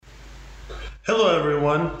Hello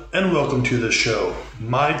everyone, and welcome to the show.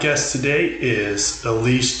 My guest today is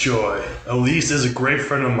Elise Joy. Elise is a great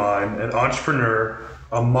friend of mine, an entrepreneur,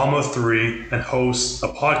 a mom of three, and hosts a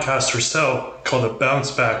podcast herself called The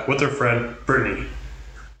Bounce Back with her friend Brittany.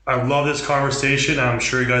 I love this conversation, and I'm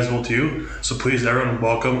sure you guys will too, so please everyone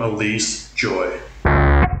welcome Elise Joy.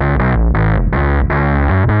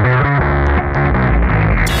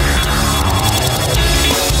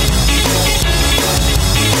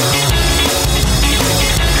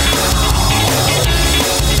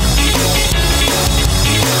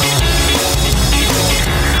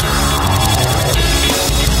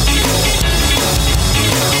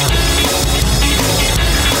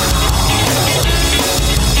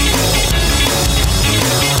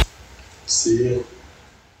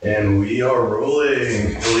 And we are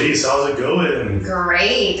rolling. Elise, how's it going?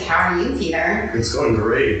 Great. How are you, Peter? It's going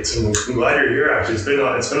great. I'm glad you're here. Actually, it's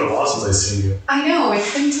been a while since I've seen you. I know,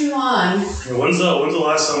 it's been too long. When's the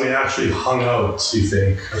last time we actually hung out? Do you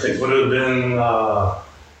think? I think would have been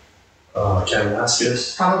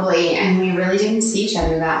Kananaskis. Probably, and we really didn't see each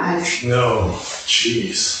other that much. No,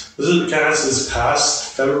 jeez. Was it Kananaskis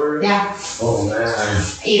past February? Yeah. Oh man.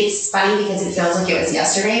 It's funny because it feels like it was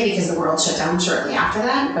yesterday because the world shut down shortly after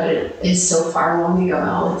that, but it is so far long ago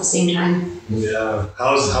all at the same time. Yeah.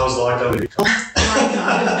 How's lockdown? Oh my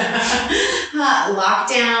God.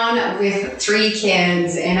 Lockdown with 3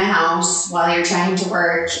 kids in a house while you're trying to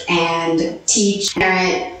work and teach,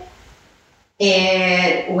 parent.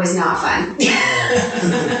 It was not fun.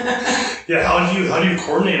 Yeah, how do you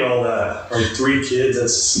coordinate all that? Like 3 kids,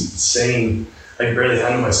 that's insane. I can barely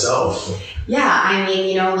handle myself. Yeah, I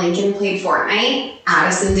mean, Lincoln played Fortnite,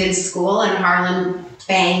 Addison did school, and Harlan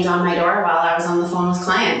banged on my door while I was on the phone with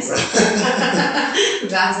clients.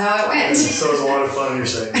 That's how it went. So it was a lot of fun, you're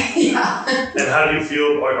saying? Yeah. And how do you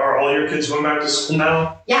feel? Are all your kids going back to school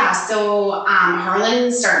now? Yeah, so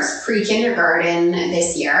Harlan starts pre-kindergarten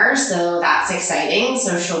this year, so that's exciting.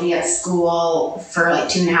 So she'll be at school for like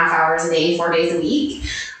 2.5 hours a day, 4 days a week.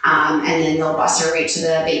 And then they'll bus her right to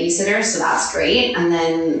the babysitter, so that's great. And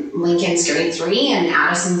then Lincoln's grade 3 and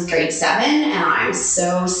Addison's grade 7, and I'm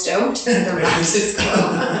so stoked that they're back to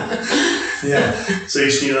school. Yeah, so you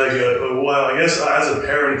just need I guess as a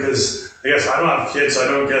parent, because I guess I don't have kids, so I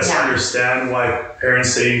don't understand why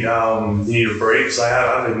parents say you need a break. Because I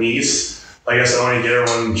have a niece. I guess I only get her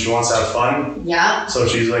when she wants to have fun. Yeah. So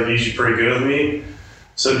she's usually pretty good with me.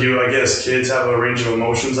 So I guess kids have a range of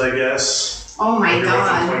emotions, I guess? Oh my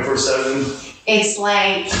God. 24/7. It's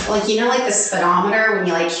like the speedometer when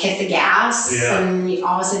you hit the gas, and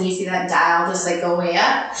all of a sudden you see that dial just go way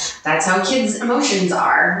up. That's how kids' emotions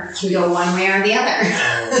are. Can go one way or the other.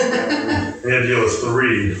 We had to deal with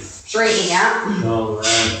 3. 3, yeah. Oh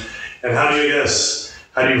man. And how do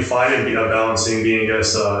you find it balancing being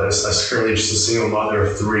as currently just a single mother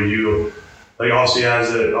of 3? You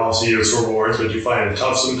obviously you're sort of words, but do you find it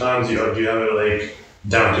tough sometimes? Do you have it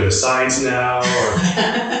down to a science now, or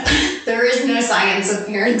there is no science of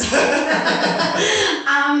parenting.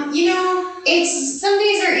 It's some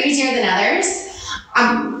days are easier than others.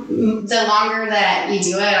 The longer that you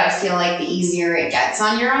do it, I feel like the easier it gets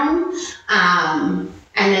on your own. And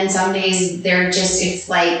then some days it's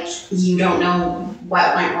like you don't know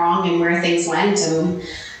what went wrong and where things went, and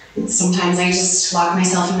sometimes I just lock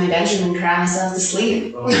myself in my bedroom and cry myself to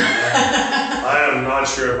sleep. Oh, I am not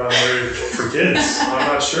sure if I'm ready for kids. I'm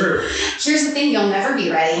not sure. Here's the thing, you'll never be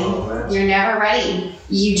ready. Oh, you're never ready.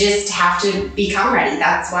 You just have to become ready.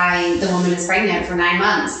 That's why the woman is pregnant for 9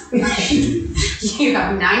 months. You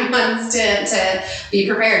have 9 months to be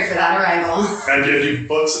prepared for that arrival. And do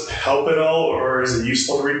books help at all, or is it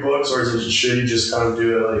useful to read books, or should you just kind of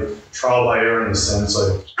do it trial by error in a sense?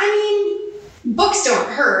 Books don't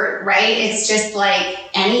hurt, right? It's just like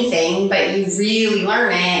anything, but you really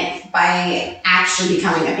learn it by actually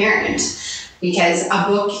becoming a parent. Because a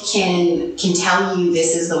book can tell you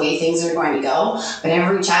this is the way things are going to go, but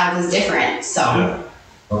every child is different. So. Yeah.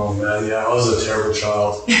 Oh man, yeah, I was a terrible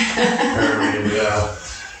child. Yeah.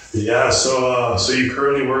 Yeah, so you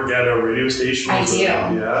currently work at a radio station? I do.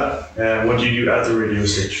 Yeah, and what do you do at the radio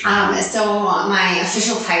station? So my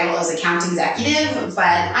official title is account executive,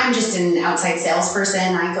 but I'm just an outside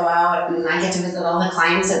salesperson. I go out and I get to visit all the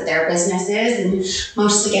clients at their businesses and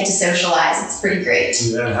mostly get to socialize. It's pretty great.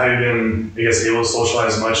 Yeah, and have you been, able to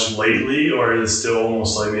socialize much lately, or is it still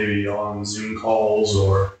almost maybe on Zoom calls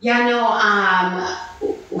or? Yeah, no,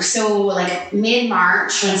 so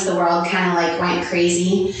mid-March, once the world kind of went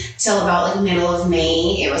crazy, till about middle of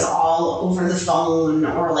May, it was all over the phone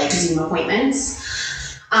or Zoom appointments.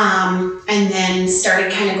 And then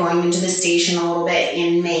started kind of going into the station a little bit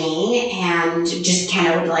in May, and just kind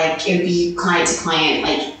of would like, it would be client to client,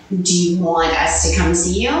 like, do you want us to come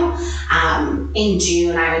see you? In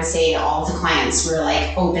June, I would say all the clients were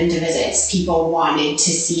like open to visits. People wanted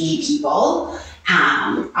to see people.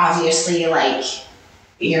 Obviously, like,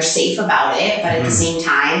 you're safe about it, but at the same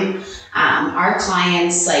time, our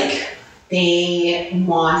clients, like, they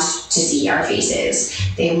want to see our faces.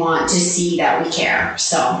 They want to see that we care.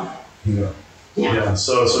 So, yeah.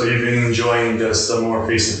 So you've been enjoying just the more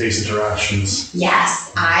face-to-face interactions.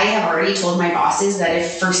 Yes. I have already told my bosses that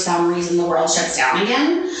if for some reason the world shuts down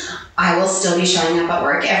again, I will still be showing up at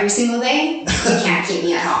work every single day. You can't keep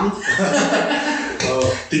me at home.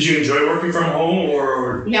 Did you enjoy working from home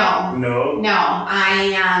or? No.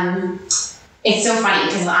 It's so funny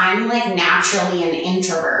because I'm like naturally an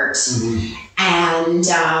introvert, and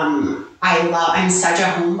I'm such a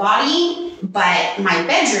homebody, but my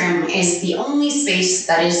bedroom is the only space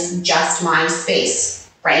that is just my space,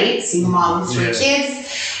 right? Single mom with 3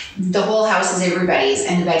 kids, the whole house is everybody's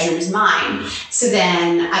and the bedroom is mine. So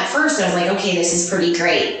then at first I was like, okay, this is pretty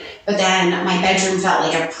great. But then my bedroom felt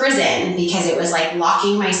like a prison because it was like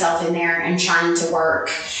locking myself in there and trying to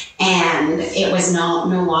work, and it was no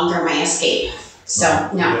longer my escape. So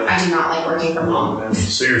I do not like working from home.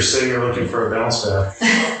 So you're sitting here looking for a bounce back.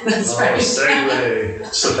 That's right.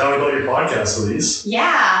 Segue. So tell me about your podcast, Elise.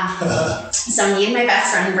 Yeah. So me and my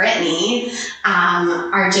best friend Brittany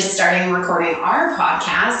are just starting recording our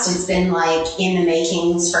podcast. It's been like in the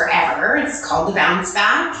makings forever. It's called The Bounce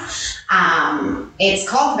Back. It's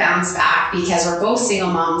called The Bounce Back because we're both single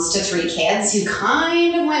moms to 3 kids who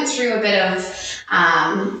kind of went through a bit of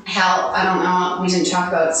hell. I don't know. We didn't talk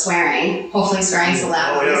about swearing. Hopefully swearing's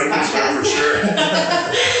allowed on this podcast. For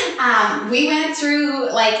sure. We went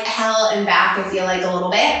through like hell and back, I feel like, a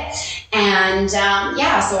little bit. And so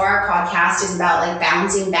our podcast is about like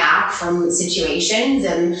bouncing back from situations,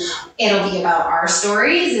 and it'll be about our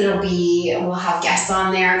stories. We'll have guests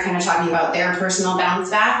on there kind of talking about their personal bounce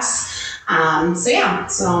backs.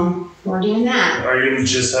 So we're doing that. Are you going to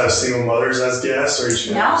just have single mothers as guests, or are you just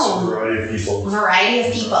going to have a variety of people? Variety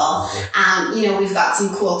of people. We've got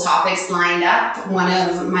some cool topics lined up. One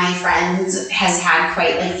of my friends has had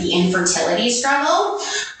quite like the infertility struggle.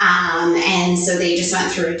 And so they just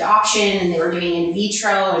went through adoption and they were doing in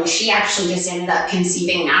vitro, and she actually just ended up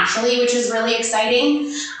conceiving naturally, which is really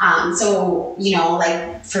exciting.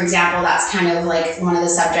 For example, that's kind of like one of the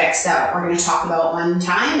subjects that we're going to talk about one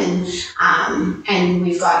time. And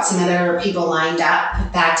we've got some other people lined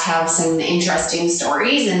up that have some interesting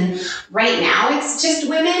stories. And right now it's just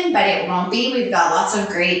women, but it won't be. We've got lots of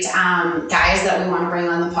great guys that we want to bring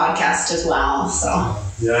on the podcast as well. So.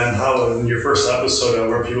 Yeah, and how in your first episode,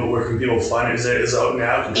 where can people find it? Is it out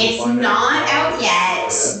now? It's not out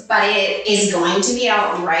yet, but it is going to be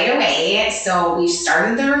out right away. So we've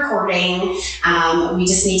started the recording. We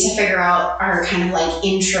just need to figure out our kind of like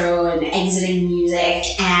intro and exiting music,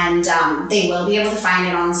 and they will be able to find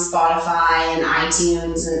it on Spotify and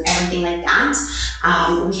iTunes and everything like that.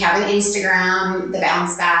 We have an Instagram, The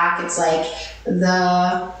Bounce Back. It's like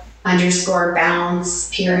the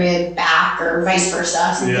 _bounce _back or vice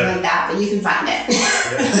versa, something like that, but you can find it.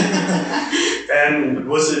 And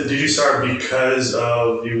did you start because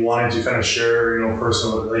of you wanted to kind of share,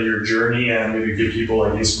 personal, your journey and maybe give people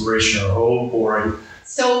like inspiration or hope, or?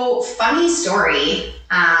 So funny story.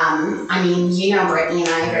 Brittany and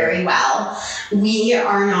I very well. We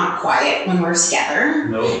are not quiet when we're together.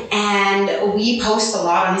 Nope. And we post a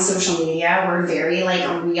lot on social media. We're very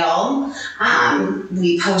real.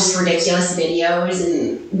 We post ridiculous videos,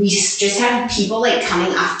 and we just have people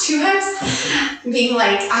coming up to us being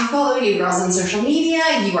like, I follow you girls on social media.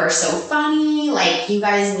 You are so funny. You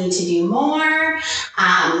guys need to do more.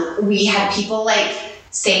 We had people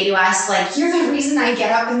say to us, you're the reason I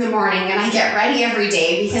get up in the morning and I get ready every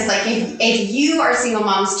day, because if you are single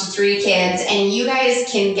moms to 3 kids and you guys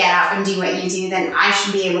can get up and do what you do, then I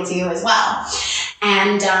should be able to as well.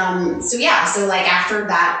 And after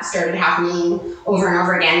that started happening over and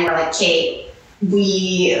over again, we're like, Kate,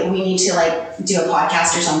 we need to do a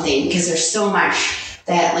podcast or something, because there's so much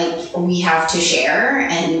that we have to share,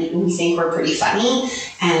 and we think we're pretty funny,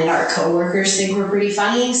 and our coworkers think we're pretty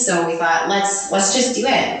funny. So we thought, let's just do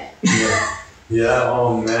it. Yeah.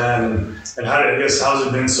 Oh man. And how's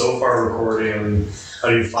it been so far recording? And how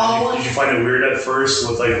do you find it? Did you find it weird at first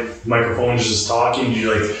with microphones just talking? Did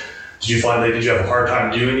you have a hard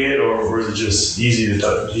time doing it, or was it just easy to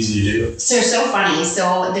do? So funny.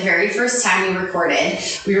 So the very first time we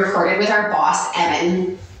recorded with our boss,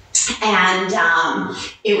 Evan. And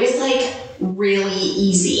it was really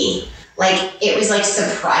easy. like it was like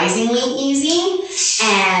surprisingly easy,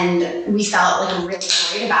 and we felt like really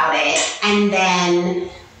great about it. And then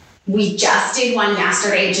we just did one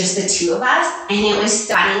yesterday, just the two of us, and it was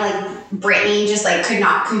funny. Like Brittany just like could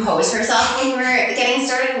not compose herself when we were getting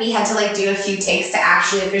started. We had to like do a few takes to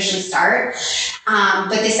actually officially start.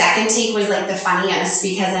 But the second take was like the funniest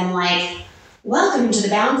because I'm like, welcome to the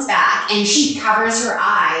bounce back, and she covers her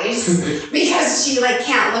eyes because she like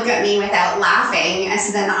can't look at me without laughing, and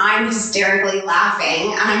so then I'm hysterically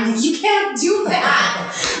laughing, and I'm like, you can't do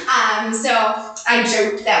that. So I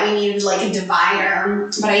joked that we needed like a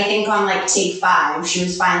divider, but I think on like take 5 she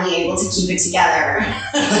was finally able to keep it together.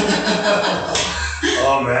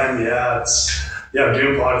 Oh man,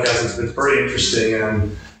 doing podcasts, it's pretty interesting.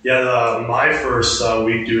 And my first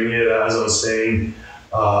week doing it, as I was saying,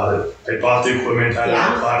 I bought the equipment, I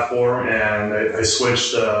had a platform, and I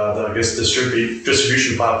switched the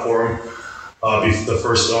distribution platform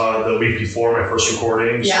the week before my first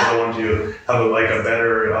recording. So I wanted to have a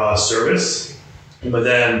better service. But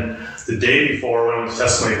then the day before, when I went to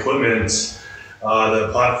test my equipment, the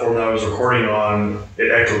platform that I was recording on,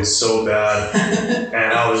 it echoed so bad,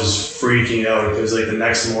 and I was just freaking out because like the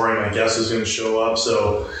next morning my guest was going to show up.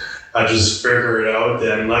 So I just figured it out,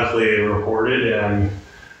 and luckily it recorded.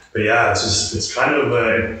 But it's kind of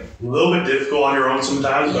a little bit difficult on your own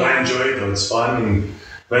sometimes, but I enjoy it though. It's fun, and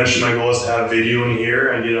eventually my goal is to have video in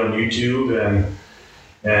here and get it on YouTube.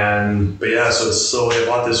 So I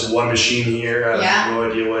bought this one machine here. I have no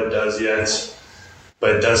idea what it does yet,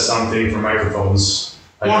 but it does something for microphones.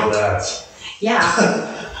 I know that. Yeah.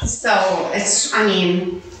 So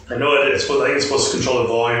I know I think it's supposed to control the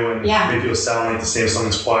volume and make people sound like the same. If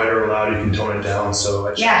something's quiet or loud, you can tone it down. So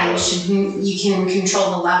you can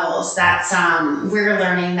control the levels. That's we're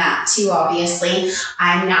learning that too. Obviously,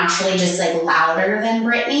 I'm naturally just like louder than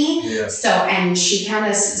Brittany. Yeah. So and she kind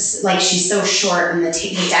of like she's so short, and the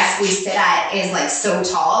desk we sit at is like so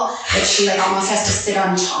tall that she like almost has to sit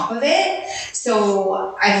on top of it.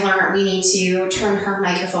 So I've learned we need to turn her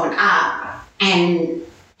microphone up and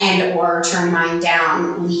or turn mine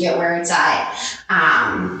down, leave it where it's at.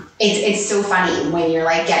 It's so funny when you're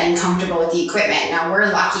like getting comfortable with the equipment. Now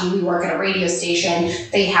we're lucky, we work at a radio station.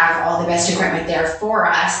 They have all the best equipment there for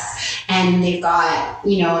us, and they've got,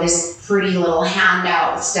 this pretty little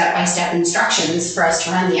handout, step-by-step instructions for us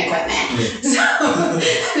to run the equipment. So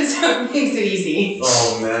it makes it easy.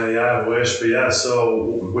 Oh man, I wish. But so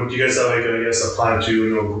what do you guys have a plan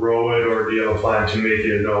to grow it, or do you have a plan to make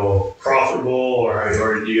it profitable,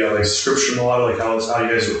 or do you have a subscription model? Like how you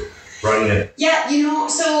guys running it? Yeah,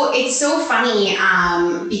 so it's so funny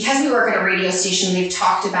because we work at a radio station. They've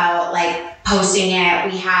talked about like posting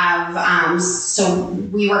it. We have so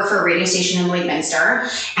we work for a radio station in Lloydminster,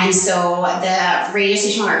 and so the radio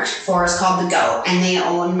station we work for is called The Goat, and they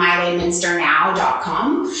own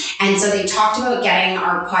mylloydminsternow.com. And so they talked about getting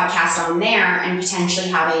our podcast on there and potentially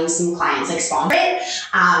having some clients like sponsor it.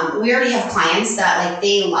 We already have clients that like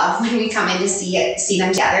they love when we come in to see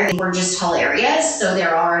them together. We're just hilarious, so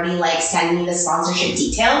they're already like sending me the sponsorship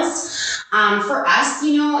details. For us,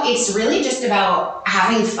 it's really just about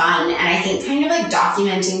having fun, and I think kind of like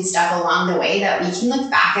documenting stuff along the way that we can look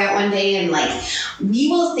back at one day, and like we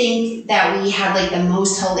will think that we had like the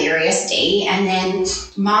most hilarious day, and then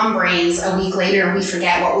mom brains a week later we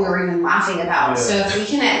forget what we were even laughing about. So if we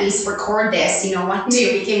can at least record this, one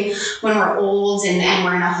day we can, when we're old and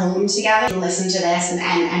we're in a home together, listen to this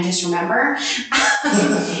and just remember.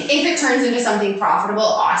 If it turns into something profitable,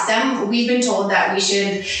 awesome. We've been told that we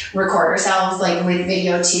should record ourselves like with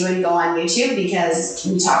video too and go on YouTube because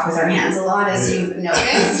we talk with our hands a lot, as you've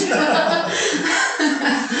noticed.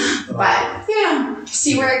 But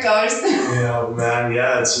see where it goes. It's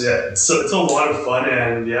a lot of fun,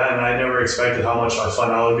 and I never expected how much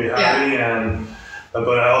fun I would be having,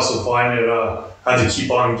 but I also find it I had to keep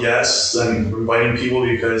on guests and inviting people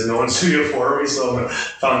because no one's doing it for me, so I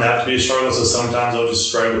found that to be a struggle. So sometimes I'll just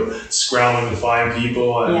scramble to find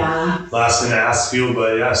people and last minute ask people.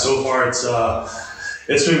 But so far it's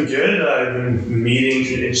been good. I've been meeting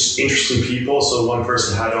interesting people. So one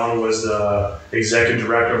person I had on was the executive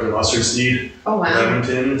director of the Mustard Seed in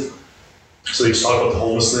Edmonton. So we just talked about the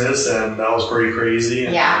homelessness, and that was pretty crazy.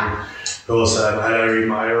 And who else had Irene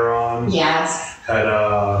Meyer on? Yes. Had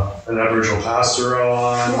an Aboriginal pastor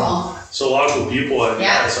on. Cool. So a lot of cool people. And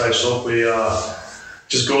so I just hopefully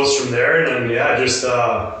just goes from there. And then it's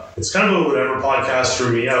kind of a whatever podcast for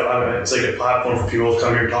me. It's like a platform for people to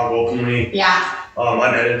come here and talk openly.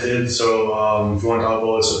 Unedited. So if you want to talk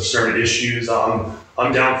about certain issues, I'm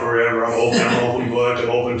down for whatever. I'm open book. I'm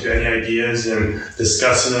open to any ideas and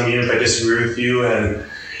discussing them, even if I disagree with you.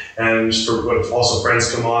 and just for if also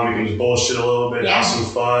friends come on, we can just bullshit a little bit, have some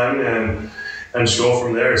fun, and just go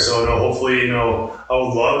from there. So hopefully, I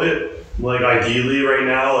would love it. Like ideally, right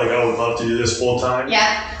now, like I would love to do this full time.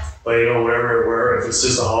 Yeah. But wherever, if it's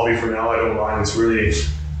just a hobby for now, I don't mind. It's really,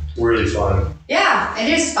 really fun. Yeah, it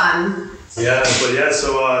is fun. Yeah,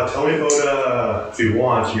 so tell me about, if you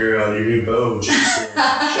want, your new beau, Jason. Shout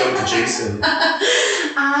out to Jason.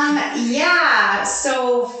 Yeah,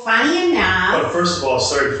 so funny enough. But first of all,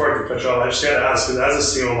 sorry, before I cut you off, I just got to ask, because as a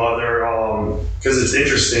single mother, because it's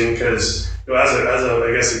interesting, because as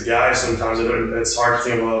a guy, sometimes it's hard to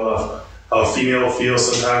think about how a female feels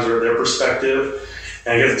sometimes, or their perspective.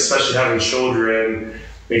 And I guess especially having children,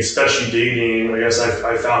 especially dating, I guess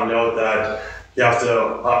I found out that you have to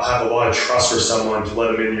have a lot of trust for someone to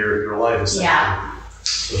let them in your life. Yeah.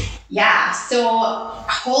 Yeah. So,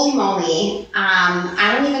 holy moly.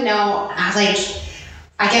 I don't even know, I guess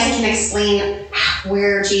I can explain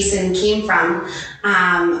where Jason came from.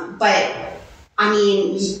 But I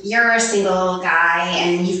mean, you're a single guy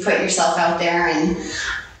and you've put yourself out there, and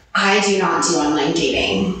I do not do online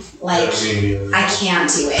dating. I can't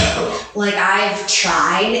do it. I've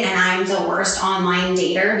tried, and I'm the worst online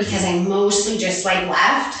dater because I mostly just swipe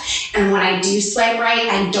left. And when I do swipe right,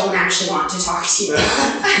 I don't actually want to talk to you.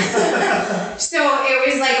 So it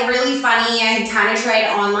was really funny. I kind of tried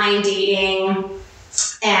online dating,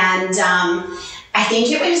 and I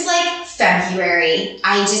think it was February.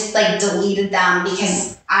 I just deleted them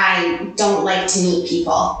because I don't like to meet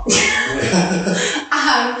people.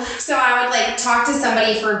 So I would talk to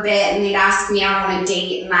somebody for a bit, and they'd ask me out on a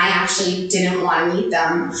date, and I actually didn't want to meet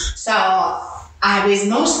them. So I was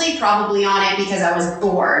mostly probably on it because I was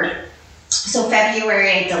bored. So February,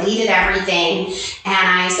 I deleted everything, and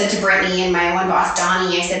I said to Brittany and my one boss,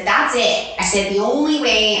 Donnie, I said, that's it. I said, the only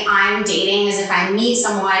way I'm dating is if I meet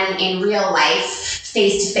someone in real life,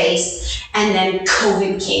 face to face, and then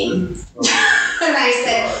COVID came. And I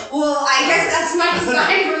said, well, I guess that's my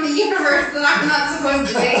sign from the universe that I'm not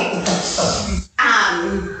supposed to date.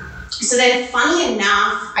 So then, funny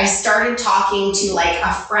enough, I started talking to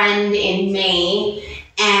a friend in May,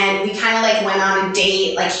 and we kind of went on a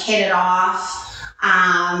date, hit it off,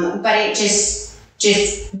 but it just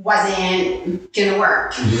wasn't gonna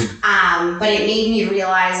work. Mm-hmm. But it made me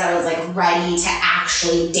realize I was ready to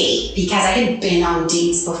actually date, because I had been on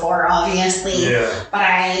dates before, obviously. Yeah. But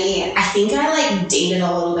I think I dated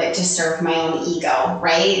a little bit to serve my own ego,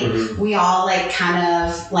 right? Mm-hmm. We all kind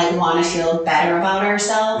of want to feel better about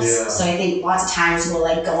ourselves. Yeah. So I think lots of times we'll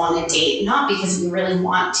go on a date, not because we really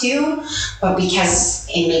want to, but because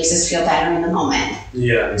it makes us feel better in the moment.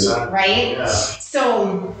 Yeah, exactly. Right? Yeah.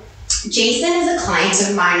 So Jason is a client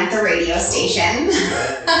of mine at the radio station.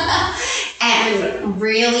 And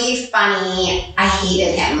really funny, I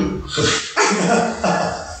hated him.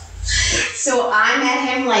 So I met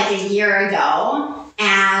him a year ago,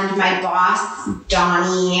 and my boss,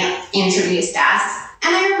 Donnie, introduced us.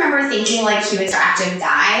 And I remember thinking he was an attractive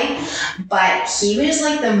guy, but he was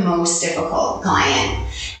the most difficult client.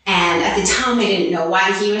 And at the time, I didn't know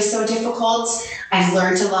why he was so difficult. I've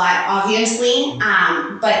learned a lot, obviously.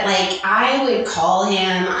 But I would call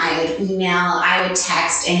him, I would email, I would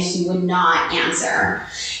text, and he would not answer.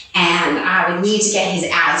 And I would need to get his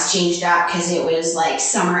ads changed up because it was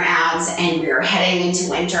summer ads, and we were heading into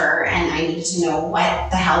winter, and I needed to know what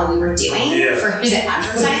the hell we were doing for his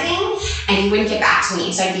advertising. And he wouldn't get back to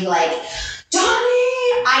me. So I'd be like,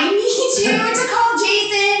 Donnie, I need you to call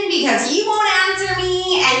Jason because he won't answer me.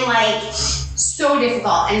 And so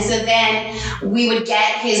difficult. And so then we would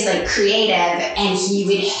get his creative, and he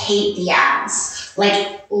would hate the ads,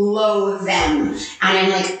 loathe them. And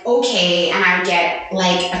I'm okay. And I would get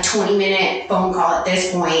a 20-minute phone call at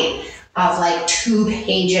this point of 2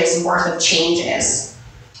 pages worth of changes.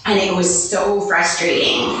 And it was so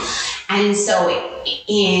frustrating. And so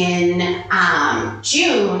in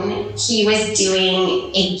June, he was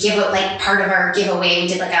doing a part of our giveaway. We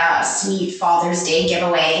did a sweet Father's Day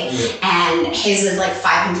giveaway, and his was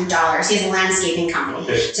 $500. He has a landscaping company,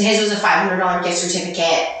 so his was a $500 gift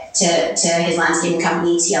certificate to his landscaping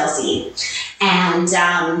company, TLC. And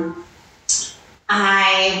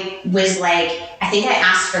I was I think I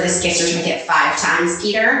asked for this gift certificate 5 times,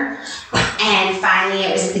 Peter. And finally,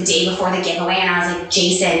 it was the day before the giveaway, and I was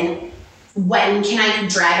Jason, when can I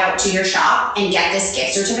drag out to your shop and get this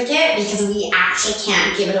gift certificate? Because we actually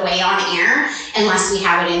can't give it away on air unless we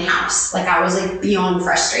have it in-house. I was beyond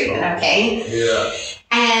frustrated, okay? Yeah.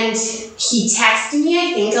 And he texted me,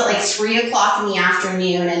 I think, at 3 o'clock in the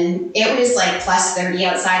afternoon, and it was plus 30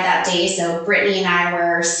 outside that day. So Brittany and I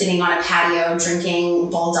were sitting on a patio drinking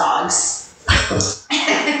bulldogs.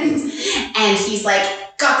 And he's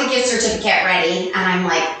got the gift certificate ready, and I'm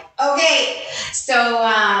like, okay. So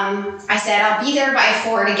I said, I'll be there by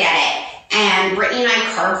 4 to get it. And Brittany and I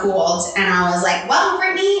carpooled, and I was like, well,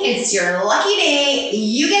 Brittany, it's your lucky day.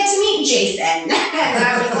 You get to meet Jason. And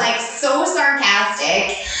I was like so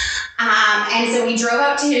sarcastic. And so we drove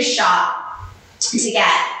out to his shop to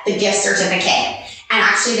get the gift certificate. And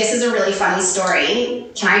actually, this is a really funny story.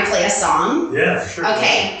 Can I play a song? Yeah, sure.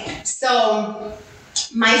 Okay. So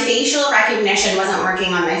my facial recognition wasn't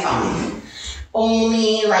working on my phone.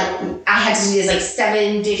 Only I had to do this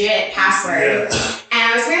 7-digit password. Yeah. And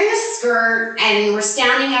I was wearing a skirt, and we're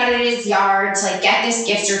standing out in his yard to get this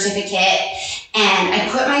gift certificate. And I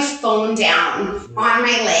put my phone down on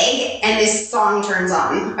my leg, and this song turns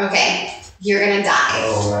on. Okay, you're gonna die.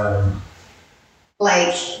 Oh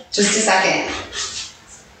man. Just a second.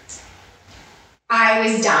 I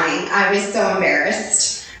was dying. I was so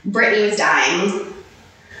embarrassed. Brittany was dying.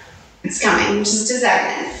 It's coming. Just a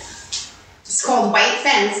second. It's called White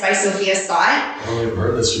Fence by Sophia Scott. I don't even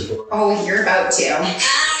heard this before. Oh, you're about to. I don't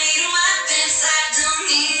need a white fence, I don't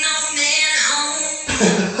need no man home.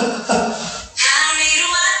 I don't need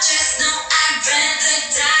a white dress, no, I'd rather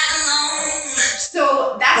die alone.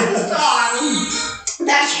 So that's the song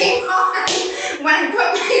that came on when I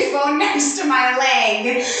put my phone next to my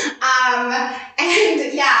leg.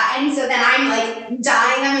 And so then I'm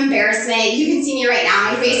dying of embarrassment. You can see me right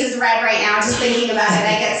now. My face is red right now just thinking about it.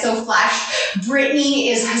 I get so flushed. Brittany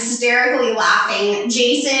is hysterically laughing.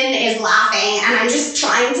 Jason is laughing. And I'm just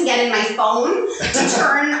trying to get in my phone to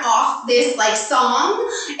turn off this song.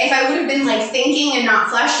 If I would have been thinking and not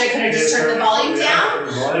flushed, I could have just turned the volume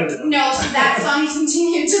down. No, so that song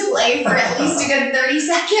continued to play for at least a good 30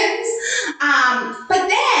 seconds. But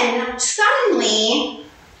then suddenly,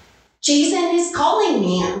 Jason is calling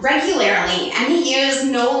me regularly, and he is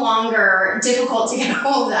no longer difficult to get a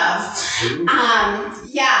hold of.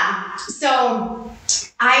 So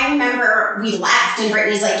I remember we left, and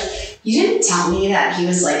Brittany's like, you didn't tell me that he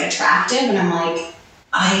was attractive, and I'm like,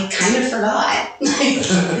 I kind of forgot.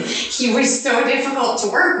 He was so difficult to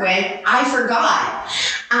work with. I forgot.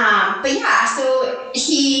 But yeah, so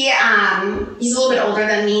he's a little bit older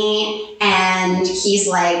than me, and he's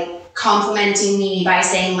complimenting me by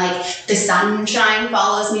saying the sunshine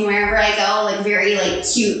follows me wherever I go, very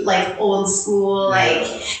cute, old school,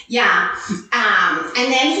 yeah.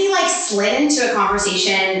 And then he slid into a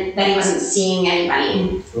conversation that he wasn't seeing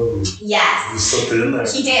anybody. Oh. Yes. You slipped it in there.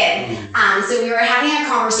 He did. So we were having a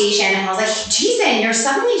conversation, and I was like, Jason, you're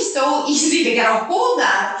suddenly so easy to get a hold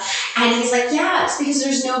of. And he's like, yeah, it's because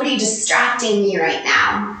there's nobody distracting me right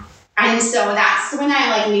now. And so that's when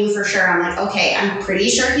I knew for sure. I'm like, okay, I'm pretty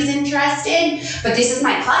sure he's interested, but this is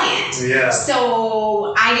my client. Yeah.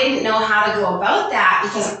 So I didn't know how to go about that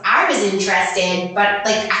because I was interested, but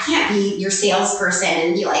I can't be your salesperson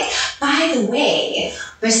and be like, by the way,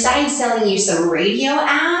 besides selling you some radio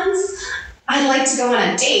ads, I'd like to go on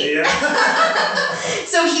a date. Yeah.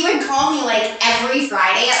 So he would call me every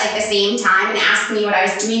Friday at the same time and ask me what I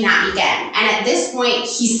was doing that weekend. And at this point,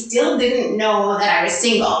 he still didn't know that I was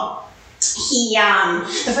single. He,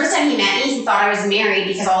 the first time he met me, he thought I was married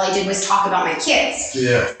because all I did was talk about my kids.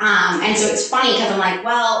 Yeah. And so it's funny because I'm like,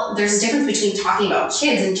 well, there's a difference between talking about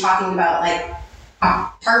kids and talking about a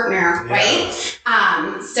partner, right?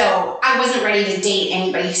 So I wasn't ready to date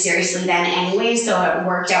anybody seriously then anyway, so it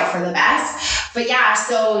worked out for the best. But yeah,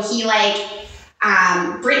 so he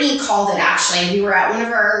Brittany called it actually. We were at one of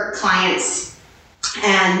our clients,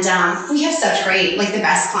 and we have such great, the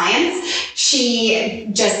best clients. She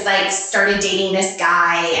just started dating this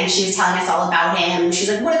guy, and she was telling us all about him. She's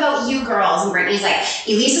like, what about you girls? And Brittany's like,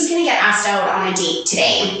 Elise is going to get asked out on a date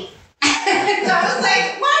today. So I was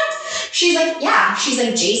like, what? She's like, yeah. She's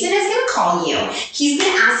like, Jason is going to call you. He's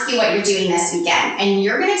going to ask you what you're doing this weekend. And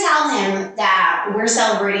you're going to tell him that we're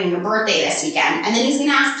celebrating your birthday this weekend. And then he's going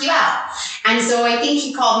to ask you out. And so I think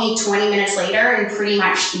he called me 20 minutes later, and pretty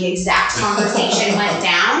much the exact conversation went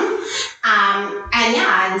down.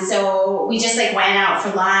 And so we just went out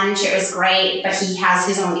for lunch. It was great, but he has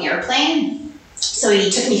his own airplane. So he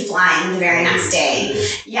took me flying the very next day.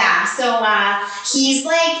 Yeah. So he's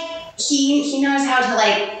he knows how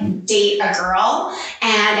to date a girl,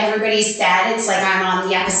 and everybody said it's I'm on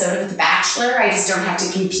the episode of The Bachelor. I just don't have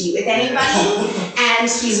to compete with anybody, and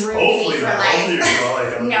he's rooting me for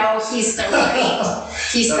life. No, he's so great.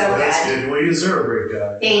 He's so good. That's good. Well, you deserve a great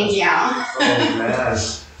guy. Thank you. Oh man,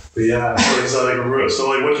 but yeah. So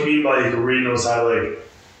what do you mean by he really knows how to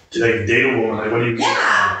date a woman? What do you mean?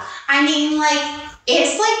 Yeah, I mean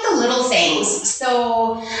It's like the little things.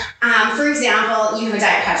 So, for example, you have a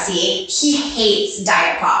Diet Pepsi. He hates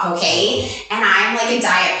Diet Pop, okay? And I'm like a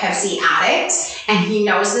Diet Pepsi addict, and he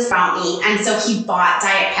knows this about me. And so he bought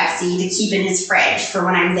Diet Pepsi to keep in his fridge for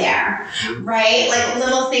when I'm there, right? Like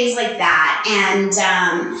little things like that. And,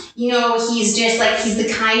 he's just like, he's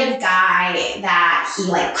the kind of guy that he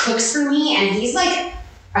like cooks for me, and he's like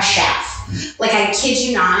a chef. Like, I kid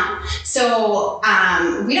you not. So,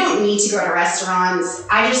 we don't need to go to restaurants.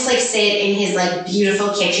 I just like sit in his like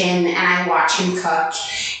beautiful kitchen and I watch him cook.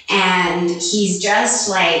 And he's just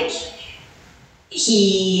like,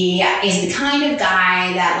 he is the kind of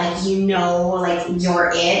guy that like, like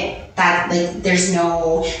you're it. That like, there's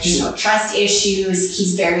no trust issues.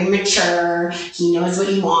 He's very mature. He knows what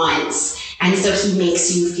he wants. And so he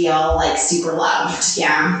makes you feel like super loved.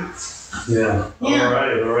 Yeah. Yeah. All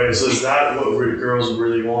right. So is that what girls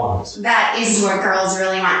really want? That is what girls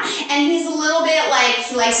really want. And he's a little bit like,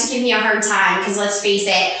 he likes to give me a hard time because let's face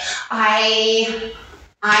it,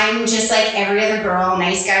 I'm just like every other girl.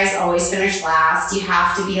 Nice guys always finish last. You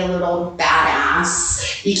have to be a little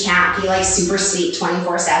badass. You can't be like super sweet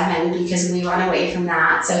 24/7 because we run away from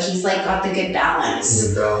that. So he's like got the good balance.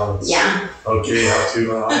 Good balance. Yeah. Okay, have to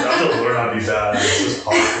learn how to be badass. It's just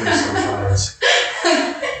hard for me sometimes.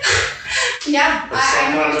 Yeah,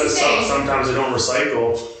 sometimes I don't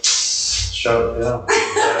recycle.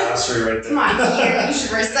 Badassery right there. Come on, Peter, you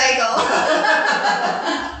should recycle.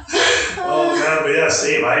 Oh man, but yeah,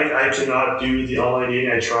 same. I cannot do the online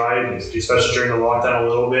dating. I tried, especially during the lockdown a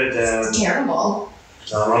little bit. And it's terrible.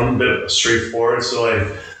 I'm a bit straightforward, so like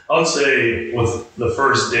I would say with the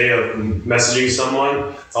first day of messaging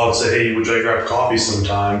someone, I would say, hey, would you like to grab coffee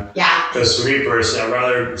sometime? Yeah. Because for me personally, I'd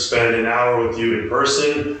rather spend an hour with you in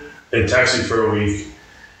person than text you for a week.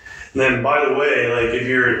 And then, by the way, like if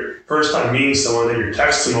you're first time meeting someone, then you're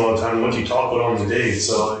texting all the time. What do you talk about on the date?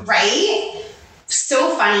 So right?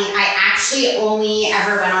 So funny. I actually only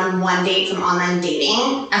ever went on one date from online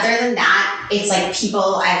dating. Other than that, it's like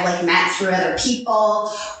people I've like met through other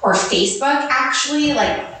people or Facebook. Actually,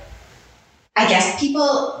 like I guess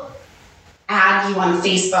people add you on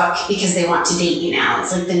Facebook because they want to date you now.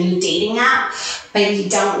 It's like the new dating app, but you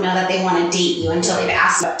don't know that they want to date you until they've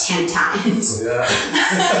asked about 10 times. yeah.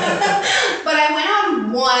 But I went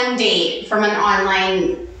on one date from an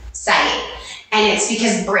online site, and it's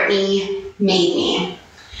because Brittany made me.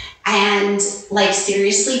 And like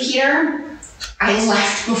seriously, Peter, I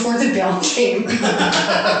left before the bill came.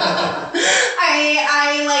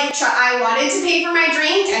 I wanted to pay for my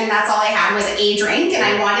drink, and that's all I had was a drink, and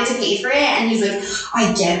I wanted to pay for it. And he's like,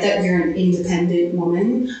 I get that you're an independent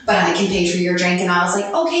woman, but I can pay for your drink. And I was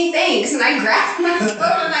like, okay, thanks. And I grabbed my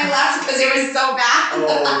phone and I left because it was so bad.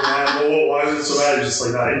 Oh man, well, why is it so bad? It's just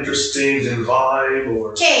like not interesting, didn't vibe,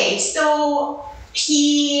 or? Okay, so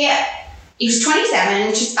he was 27,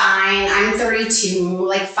 which is fine. I'm 32.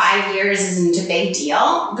 Like 5 years isn't a big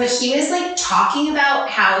deal. But he was like talking about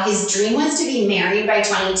how his dream was to be married by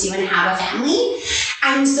 22 and have a family.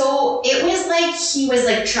 And so it was like he was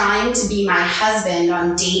like trying to be my husband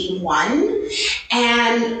on date one.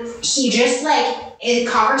 And he just like, a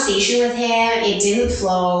conversation with him, it didn't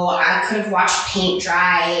flow. I could have watched paint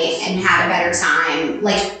dry and had a better time.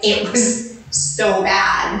 Like it was so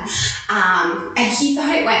bad. And he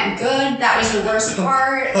thought it went good. That was the worst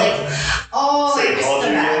part. Like, it was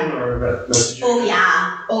so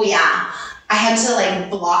bad. Oh yeah. I had to like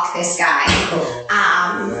block this guy.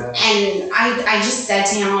 And I just said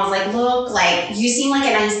to him, I was like, look, like you seem like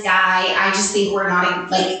a nice guy. I just think we're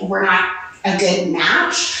not a good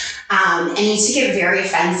match. And he took it very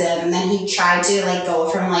offensive. And then he tried to like go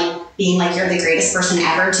from like being like, you're the greatest person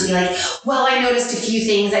ever to be like, well, I noticed a few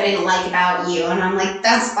things I didn't like about you. And I'm like,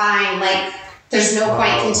 that's fine. Like, there's no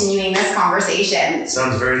point continuing this conversation.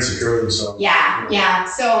 Sounds very insecure of himself. Yeah.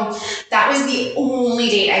 So that was the only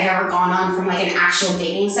date I've ever gone on from like an actual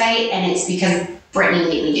dating site. And it's because Brittany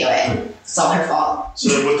made me do it. It's all her fault.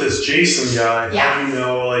 So with this Jason guy,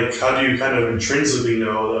 how do you kind of intrinsically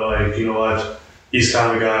know that like, you know what? He's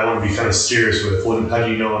kind of a guy I want to be kind of serious with. How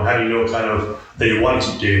do you know him? How do you know kind of that you want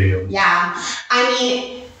to keep dating him? Yeah. I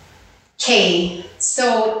mean, okay,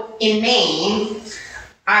 so in May,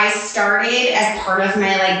 I started as part of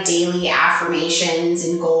my like daily affirmations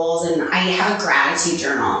and goals, and I have a gratitude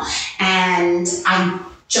journal. And I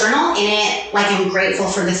journal in it like I'm grateful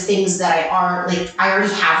for the things that I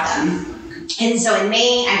already have them. And so in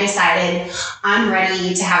May, I decided I'm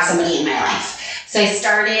ready to have somebody in my life. So I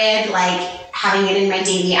started like having it in my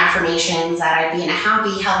daily affirmations that I'd be in a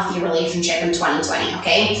happy, healthy relationship in 2020,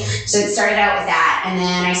 okay? So it started out with that, and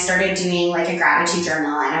then I started doing like a gratitude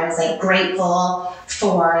journal, and I was like grateful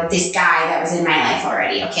for this guy that was in my life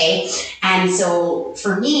already, okay? And so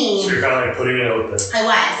for me... So you're kind of like putting it out there.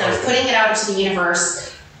 I was putting it out to the universe,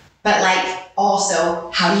 but like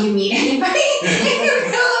also, how do you meet anybody in the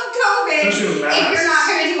middle of COVID if you're not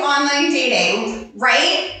going to do online dating,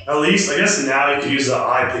 right? At least, I guess now you can use the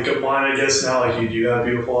eye pickup line, I guess now, like you do have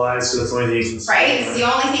beautiful eyes, so that's the only thing you can say. Right, it's the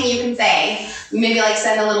only thing you can say. Maybe like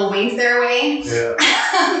send a little wink their way. Yeah.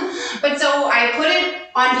 But so I put it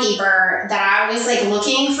on paper that I was like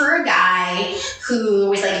looking for a guy who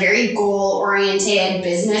was like very goal oriented,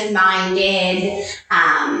 business minded,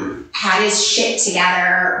 had his shit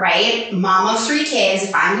together, right? Mom of 3 kids.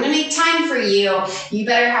 If I'm going to make time for you, you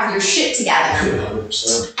better have your shit together.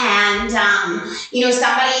 100%. And,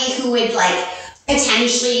 somebody who would like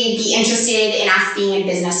potentially be interested in us being in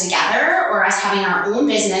business together or us having our own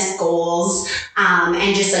business goals,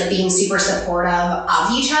 and just like being super supportive of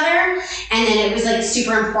each other. And then it was like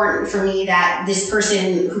super important for me that this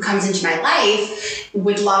person who comes into my life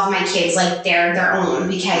would love my kids like they're their own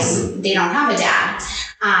because they don't have a dad.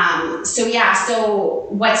 So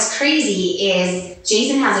what's crazy is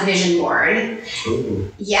Jason has a vision board.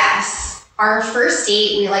 Ooh. Yes. Our first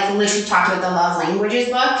date, we like literally talked about the love languages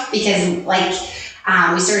book because we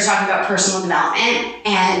started talking about personal development,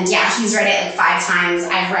 and he's read it like 5 times.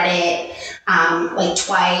 I've read it like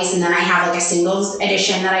twice, and then I have like a singles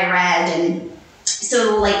edition that I read, and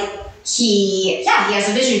so like he has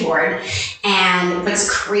a vision board. And what's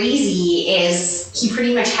crazy is he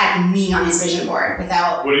pretty much had me on his vision board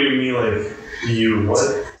without... What do you mean, like, you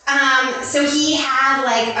what? So he had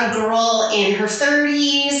like a girl in her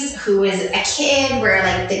 30s who was a kid where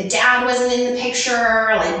like the dad wasn't in the picture,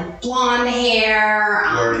 like blonde hair.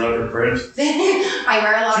 Wear leopard print? I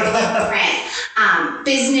wear a lot of leopard print.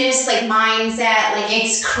 Business, like mindset, like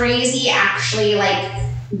it's crazy actually, like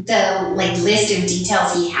the like list of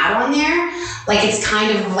details he had on there, like it's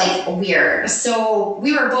kind of like weird. So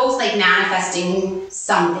we were both like manifesting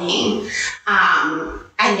something,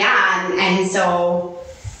 and so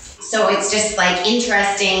it's just like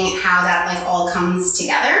interesting how that like all comes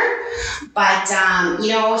together. But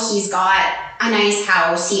he's got a nice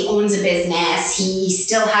house, he owns a business, he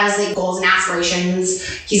still has like goals and aspirations.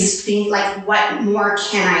 He's thinking like, what more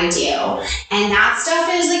can I do? And that stuff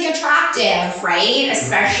is like attractive, right?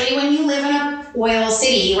 Especially when you live in a oil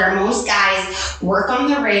city where most guys work on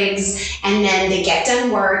the rigs and then they get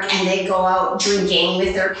done work and they go out drinking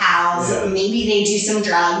with their pals. Yeah. Maybe they do some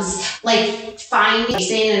drugs. Like finding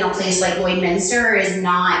Jason in a place like Lloydminster is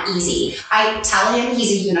not easy. I tell him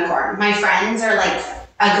he's a unicorn. My friends are like,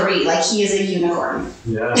 agree, like he is a unicorn.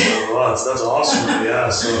 Yeah, well, that's awesome.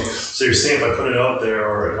 Yeah, so you're saying if I put it out there,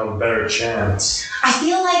 or have a better chance? I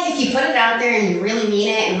feel like if you put it out there and you really mean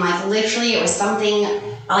it, and like literally it was something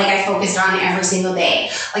like I focused on every single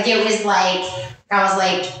day. Like it was like,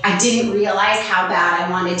 I didn't realize how bad I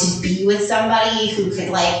wanted to be with somebody who could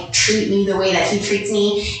like treat me the way that he treats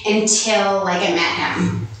me until like I met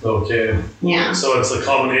him. Okay. Yeah. So it's a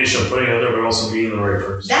combination of putting it out there, but also being the right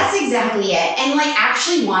person. That's exactly it. And like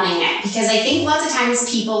actually wanting it. Because I think lots of times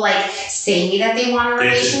people like say that they want a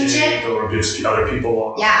relationship. Or just other people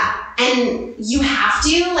want. Yeah. And you have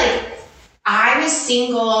to like, I was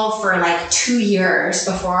single for like 2 years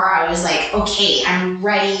before I was like, okay, I'm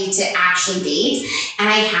ready to actually date. And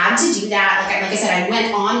I had to do that. Like I said, I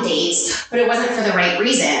went on dates, but it wasn't for the right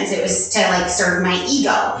reasons. It was to like serve my ego.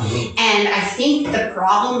 Mm-hmm. And I think the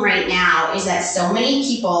problem right now is that so many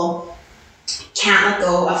people can't let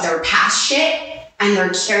go of their past shit and they're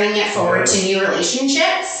carrying it forward to new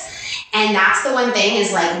relationships. And that's the one thing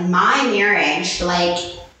is like my marriage like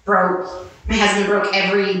broke. My husband broke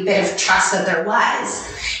every bit of trust that there was.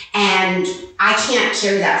 And I can't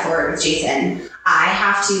carry that forward with Jason. I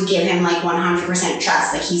have to give him like 100%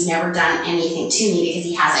 trust. Like he's never done anything to me because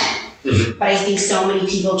he hasn't. Mm-hmm. But I think so many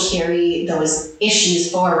people carry those issues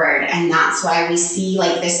forward. And that's why we see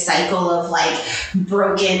like this cycle of like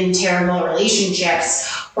broken, terrible relationships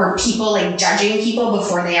or people like judging people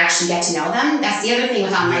before they actually get to know them. That's the other thing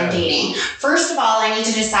with online dating. First of all, I need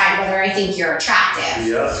to decide whether I think you're attractive.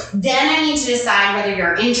 Yeah. Then I need to decide whether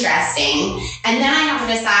you're interesting. And then I have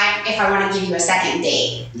to decide if I want to give you a second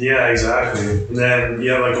date. Yeah, exactly. And then you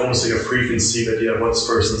have like almost like a preconceived idea of what this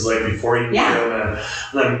person's like before you meet them. And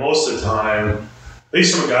then most of the time, at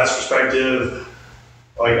least from a guy's perspective,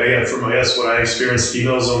 like again, from I guess what I experienced,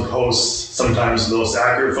 females don't post sometimes the most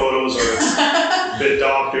accurate photos or it's a bit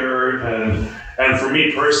doctored, and for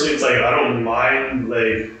me personally, it's like I don't mind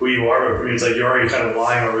like who you are, but for me it's like you're already kind of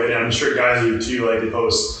lying already. I'm sure guys do too, like they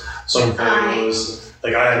post some photos.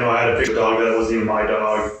 Like I had to pick a dog that wasn't even my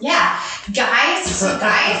dog. Yeah, Guys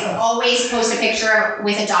always post a picture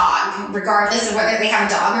with a dog, regardless of whether they have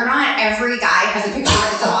a dog or not. Every guy has a picture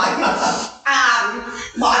with a dog.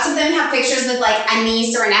 Lots of them have pictures with like a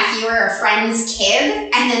niece or a nephew or a friend's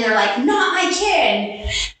kid, and then they're like, not my kid.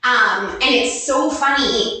 And it's so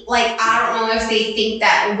funny. Like, I don't know if they think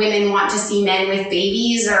that women want to see men with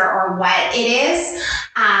babies or what it is.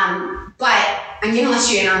 But I'm going to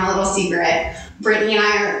let you in on a little secret. Brittany and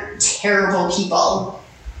I are terrible people.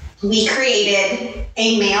 We created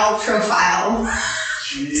a male profile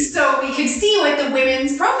so we could see what the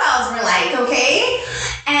women's profiles were like, okay?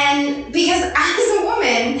 And because as a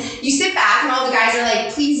woman, you sit back and all the guys are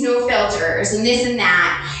like, please no filters and this and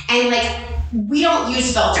that. And like, we don't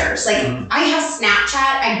use filters. Like, I have Snapchat.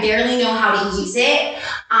 I barely know how to use it.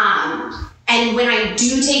 And when I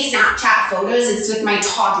do take Snapchat photos, it's with my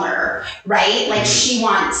toddler, right? Like, she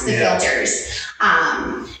wants the filters.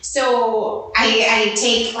 So I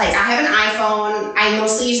take, like, I have an iPhone. I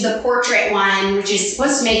mostly use the portrait one, which is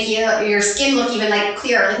supposed to make your skin look even like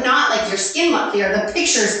clear. Like, not like your skin look clear, the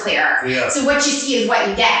picture's clear. Yeah. So what you see is what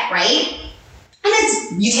you get, right? And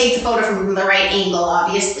it's, you take the photo from the right angle,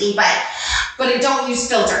 obviously, but I don't use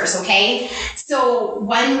filters, okay? So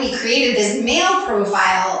when we created this male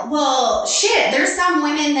profile, well, shit, there's some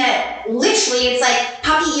women that literally it's like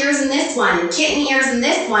puppy ears in this one, kitten ears in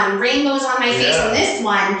this one, rainbows on my face in this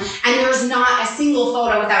one, and there's not a single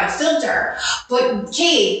photo without a filter. But,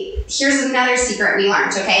 okay, here's another secret we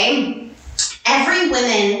learned, okay? Every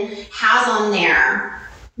woman has on there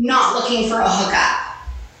not looking for a hookup.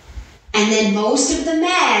 And then most of the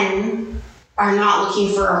men are not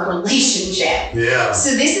looking for a relationship. Yeah.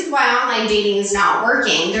 So this is why online dating is not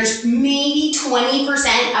working. There's maybe 20%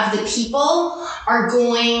 of the people are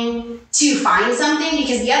going to find something,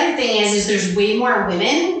 because the other thing is there's way more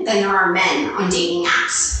women than there are men on dating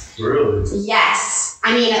apps. Really? Yes.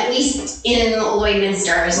 I mean, at least in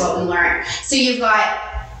Lloydminster is what we learned. So you've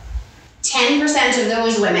got 10% of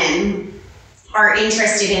those women are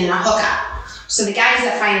interested in a hookup. So the guys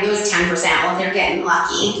that find those 10%, well, they're getting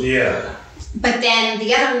lucky. Yeah. But then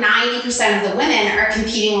the other 90% of the women are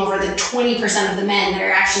competing over the 20% of the men that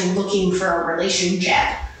are actually looking for a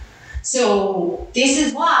relationship. So this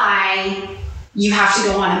is why you have to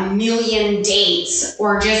go on a million dates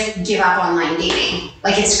or just give up online dating.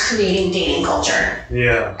 Like, it's creating dating culture.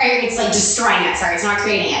 Yeah. It's like destroying it. Sorry, it's not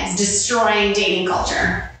creating it. It's destroying dating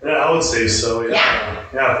culture. Yeah, I would say so. Yeah.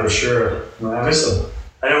 Yeah, for sure. I miss them.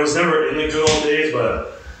 I was never in the good old days,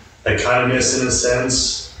 but I kind of miss it in a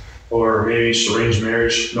sense. Or maybe just arranged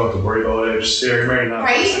marriage. You don't have to worry about it. Just you're married now.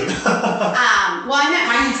 Right? Well, I met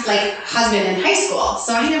my husband in high school,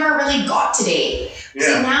 so I never really got to date. Yeah.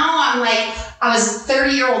 So now I'm like, I was a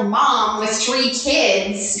 30-year-old mom with 3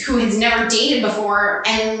 kids who has never dated before,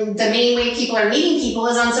 and the main way people are meeting people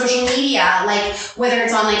is on social media, like whether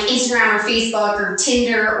it's on like Instagram or Facebook or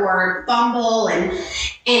Tinder or Bumble, and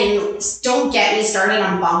don't get me started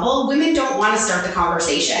on Bumble. Women don't want to start the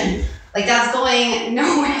conversation. Like, that's going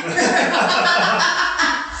nowhere.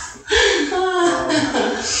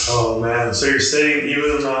 Oh man! So you're saying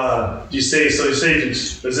even you say is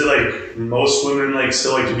it like most women like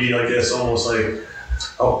still like to be, I guess, almost like,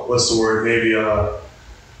 oh, what's the word? Maybe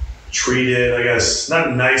treated, I guess,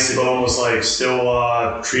 not nicely, but almost like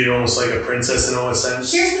still treated almost like a princess in a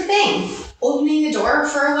sense. Here's the thing: opening the door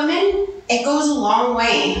for a woman, it goes a long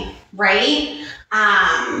way, right?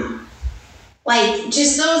 Like,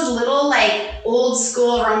 just those little, like, old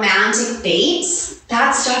school romantic dates,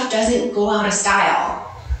 that stuff doesn't go out of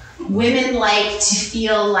style. Women like to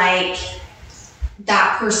feel like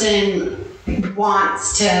that person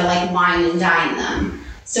wants to, like, wine and dine them.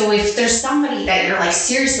 So if there's somebody that you're, like,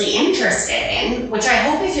 seriously interested in, which I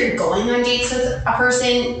hope if you're going on dates with a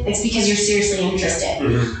person, it's because you're seriously interested.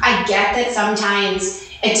 Mm-hmm. I get that sometimes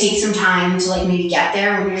it takes some time to, like, maybe get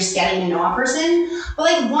there when you're just getting to know a person. But,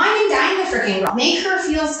 like, wine and dine the freaking girl. Make her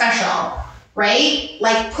feel special, right?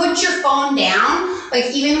 Like, put your phone down. Like,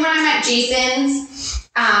 even when I'm at Jason's,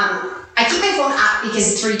 I keep my phone up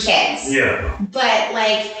because 3 kids. Yeah. But,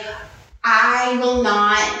 like, I will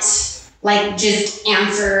not, like, just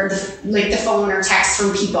answer, the phone or text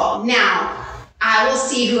from people. Now, I will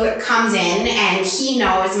see who it comes in, and he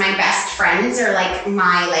knows my best friends are like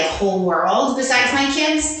my like whole world besides my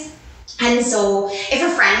kids. And so if a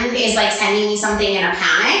friend is like sending me something in a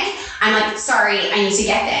panic, I'm like, sorry, I need to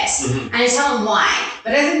get this. Mm-hmm. And I tell them why.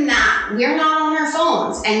 But other than that, we're not on our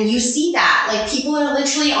phones. And you see that. Like, people are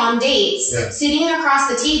literally on dates, sitting across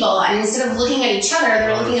the table, and instead of looking at each other,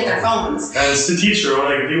 they're looking at their phones. And it's to teach her,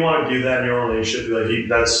 like, if you want to do that in your own relationship, like,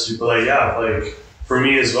 that's, like, yeah, like, for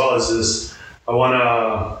me as well, it's just, I want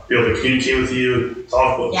to be able to communicate with you,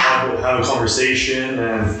 talk about, have a conversation,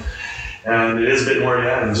 and it is a bit more,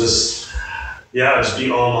 and just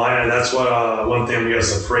being online. And that's what one thing we get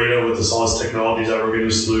us afraid of with all this technology, is that we're going to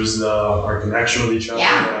just lose our connection with each other.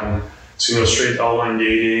 And it's going to go straight to online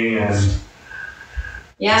dating, and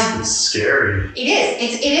it's scary. It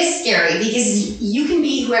is. It is scary because you can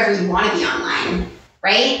be whoever you want to be online,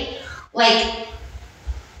 right? Like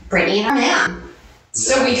Brittany and our man.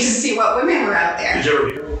 So we could see what women were out there. Did you ever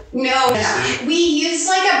meet her? No. We used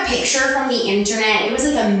like a picture from the internet. It was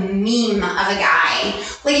like a meme of a guy.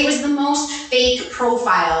 Like it was the most fake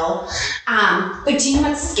profile. But do you know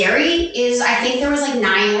what's scary is I think there was like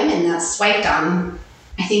 9 women that swiped on.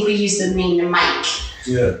 I think we used the name Mike.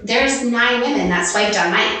 Yeah. There's 9 women that swiped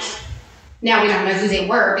on Mike. Now we don't know who they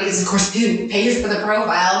were because of course we didn't pay for the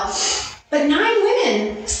profile. But 9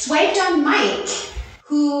 women swiped on Mike,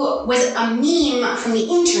 who was a meme from the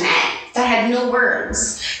internet that had no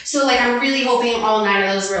words. So like I'm really hoping all 9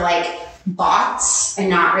 of those were like bots and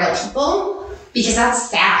not real people, because that's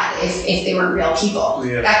sad if they weren't real people.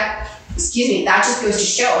 Yeah. That just goes to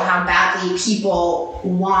show how badly people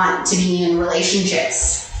want to be in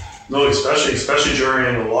relationships. No, especially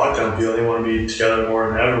during the lockdown, people, they want to be together more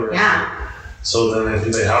than ever. Yeah. So then I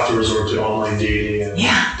think they have to resort to online dating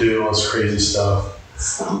and doing all this crazy stuff.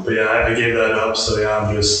 So. But I gave that up. So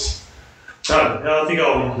I'm just, I think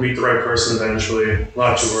I'll meet the right person eventually.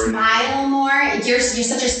 Not too worried. Smile more. You're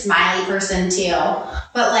such a smiley person too.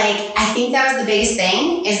 But like, I think that was the biggest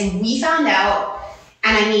thing is we found out,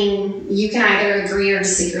 and I mean, you can either agree or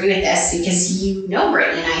disagree with this because you know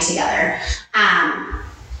Brittany and I together.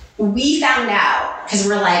 We found out because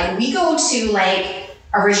we're like, we go to like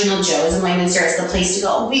Original Joe's in Lloydminster is the place to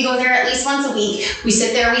go. We go there at least once a week. We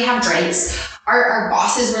sit there, we have drinks. Our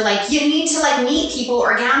bosses were like, you need to like meet people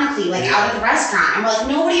organically, like out of the restaurant. And we're like,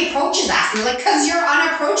 nobody approaches us. And we're like, because you're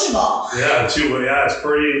unapproachable. Yeah, it's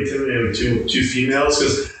pretty intimidating with two females.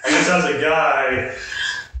 Because I guess as a guy,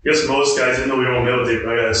 I guess most guys, even though we don't know it,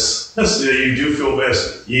 I guess you do feel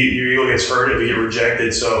best. Your ego gets hurt if you get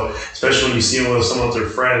rejected. So especially when you see someone with their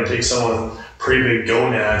friend, take someone with pretty big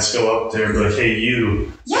gonads, go up there and be like, hey,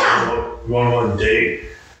 you want to go on a date?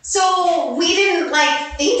 So we didn't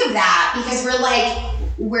like think of that because we're like,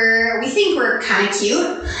 we think we're kind of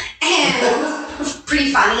cute and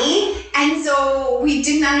pretty funny. And so we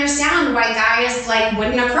didn't understand why guys like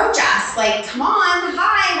wouldn't approach us. Like, come on,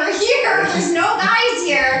 hi, we're here. There's no guys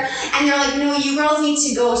here. And they're like, no, you girls need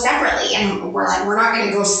to go separately. And we're like, we're not going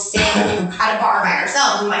to go sit at a bar by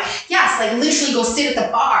ourselves. And we're like, yes, like literally go sit at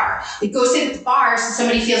the bar. Like go sit at the bar so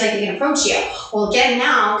somebody feels like they can approach you. Well, again,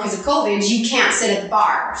 now, because of COVID, you can't sit at the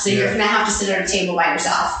bar. So you're going to have to sit at a table by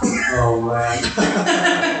yourself. Oh, man.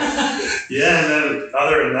 Yeah, and then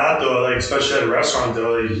other than that, though, like especially at a restaurant,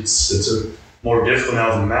 though, it's a more difficult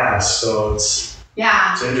now with masks, so it's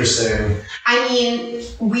interesting. I mean,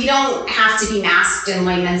 we don't have to be masked in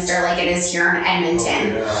Lloydminster like it is here in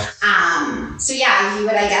Edmonton. So you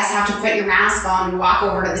would, I guess, have to put your mask on and walk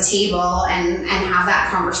over to the table and have that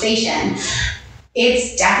conversation.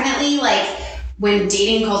 It's definitely like when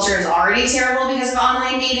dating culture is already terrible because of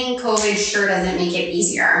online dating, COVID sure doesn't make it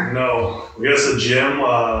easier. No. I guess the gym,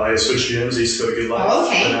 I switched gyms. I used to go to Good Life. Oh,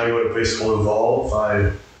 okay. And now I go to a place called Evolve.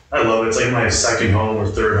 I love it. It's like my second home or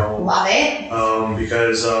third home. Love it.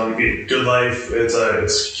 Because Good Life, it's a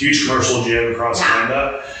huge commercial gym across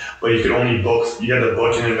Canada, but you can only book, you have to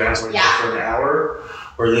book in advance for an hour.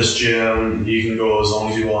 Or this gym, you can go as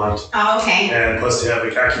long as you want. Oh, okay. And plus they have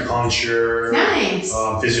like acupuncture,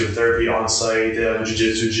 physiotherapy on site. They have a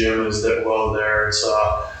jiu-jitsu gym as well there. It's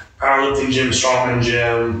a powerlifting gym, strongman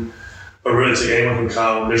gym. But really, it's like anyone can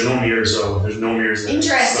come. There's no mirrors though. There's no mirrors there.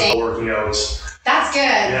 Interesting. It's not working out. That's good.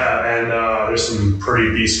 Yeah, and there's some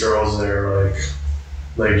pretty beast girls there.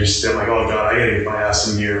 Like just I'm like, oh god, I gotta get my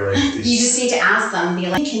ass in here. Like you just need to ask them, be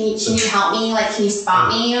like, can you help me? Like, can you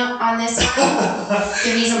spot me on this one?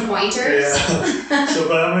 Give me some pointers. Yeah. So,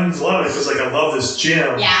 but I'm in love it because like I love this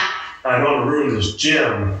gym. Yeah. I know the room in this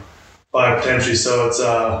gym, but potentially, so it's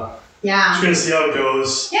just gonna see how it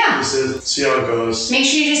goes. Yeah. Just see how it goes. Make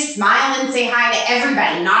sure you just smile and say hi to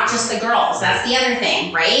everybody, not just the girls. That's the other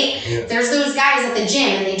thing, right? Yeah. There's those guys at the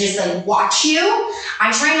gym and they just like watch you.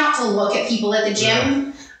 I try not to look at people at the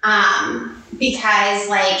gym because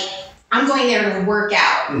like I'm going there to work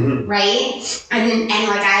out, right? And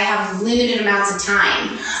like I have limited amounts of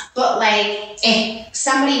time. But like if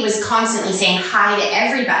somebody was constantly saying hi to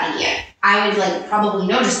everybody, I would like probably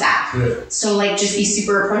notice that. Yeah. So like just be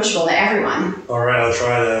super approachable to everyone. All right, I'll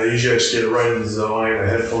try that. Usually I just get right in the zone. I got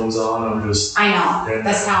headphones on. I know.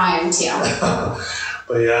 That's how I am too.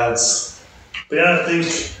 But I think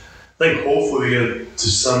think hopefully we get to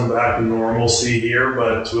some back to normalcy here,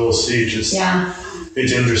 but we'll see. Just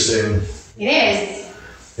it's interesting. It is.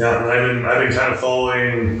 Yeah, and I've been kind of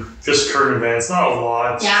following just current events, not a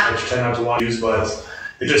lot. I tend not to watch news, but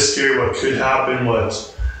it's just scary what could happen, what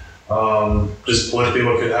just politically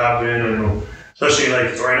what could happen, and especially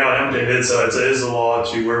like right now in Edmonton, it is a law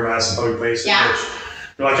to wear masks in public places. Yeah. Which,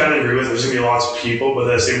 I kind of agree with. There's gonna be lots of people, but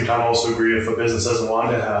at the same time, I also agree if a business doesn't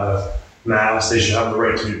want to have masks, they should have the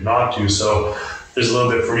right to not to. So there's a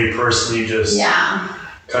little bit for me personally, just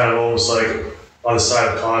kind of almost like on the side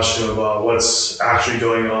of caution about what's actually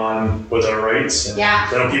going on with our rights. And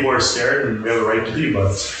I know people are scared and we have a right to be,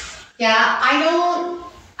 but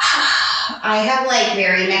I have like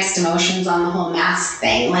very mixed emotions on the whole mask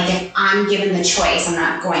thing. Like if I'm given the choice, I'm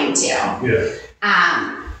not going to. Yeah.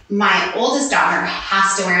 My oldest daughter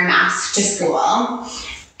has to wear a mask to school,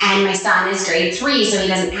 and my son is grade 3, so he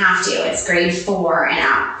doesn't have to. It's grade 4 and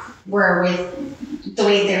up. We're with the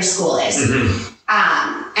way their school is.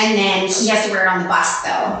 And then he has to wear it on the bus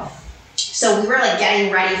though. So we were like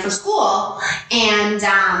getting ready for school, and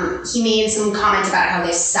he made some comment about how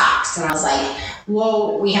this sucks. And I was like,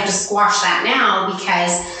 whoa, we have to squash that now,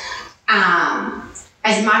 because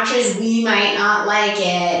as much as we might not like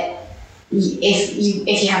it, if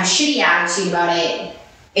you have a shitty attitude about it,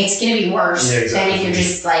 it's going to be worse than if you're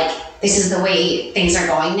just like, this is the way things are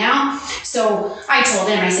going now. So I told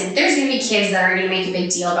him, I said, there's going to be kids that are going to make a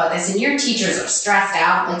big deal about this, and your teachers are stressed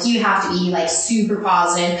out. Like, you have to be like super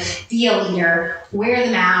positive, be a leader, wear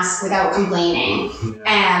the mask without complaining.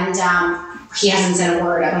 And he hasn't said a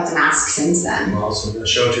word about the mask since then. Awesome.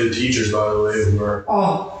 Shout out to the teachers, by the way, who are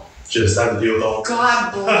just have to deal with all.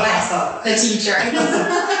 God bless the teacher.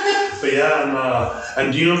 But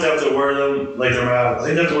and do you know if they have to wear them, like their mask? I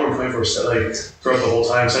think they have to wear them 24/7, like throughout the whole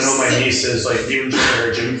time. So I know my niece is like, even during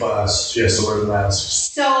her gym class, she has to wear the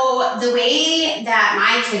mask. So the way that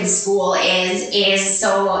my kids' school is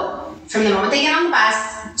so from the moment they get on the bus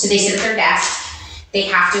to they sit at their desk, they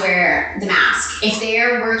have to wear the mask. If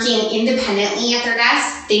they're working independently at their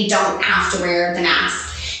desk, they don't have to wear the mask.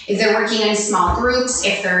 If they're working in small groups,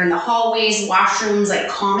 if they're in the hallways, washrooms, like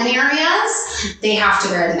common areas, they have to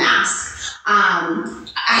wear the mask. I'm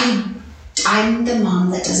the mom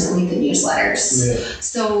that doesn't read the newsletters.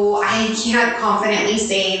 So I can't confidently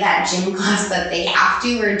say that gym class that they have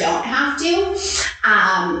to or don't have to.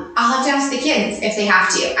 I'll have to ask the kids if they have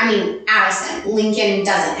to. I mean, Addison, Lincoln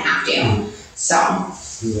doesn't have to. So.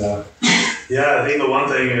 Yeah, I think the one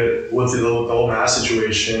thing with the whole mask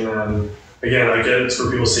situation, and again, I get it's for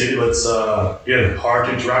people's safety, but it's hard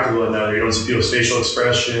to interact with one another. You don't see people's facial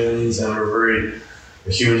expressions, and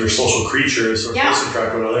humans are social creatures, so we're supposed to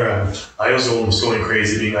interact with one another. And I was almost going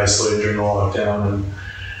crazy being isolated during the lockdown, and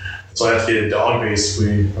so I had to get a dog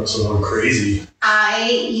basically. I was going crazy.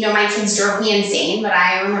 My kids drove me insane, but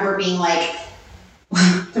I remember being like,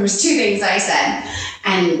 there was 2 things I said,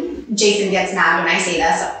 and Jason gets mad when I say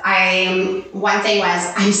this. One thing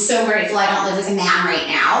was, I'm so grateful I don't live with a man right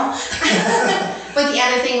now. But the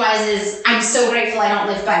other thing is I'm so grateful I don't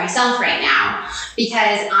live by myself right now,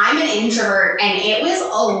 because I'm an introvert, and it was a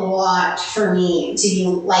lot for me to be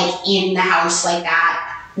like in the house like that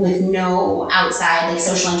with no outside like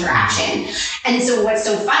social interaction. And so what's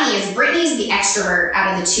so funny is Brittany's the extrovert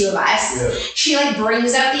out of the 2 of us. She like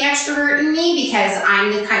brings out the extrovert in me, because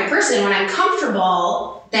I'm the kind of person, when I'm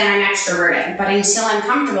comfortable, then I'm extroverted. But until I'm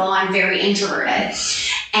comfortable, I'm very introverted.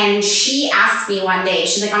 And she asked me one day,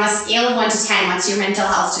 she's like, on a scale of 1 to 10, what's your mental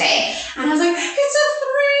health today? And I was like, it's a 3.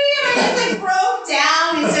 And I just like broke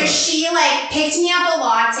down. And so she like picked me up a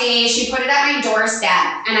latte. She put it at my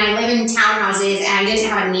doorstep. And I live in townhouses, and I didn't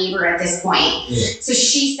have a neighbor at this point. So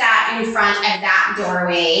she sat in front of that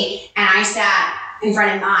doorway, and I sat in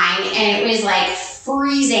front of mine, and it was like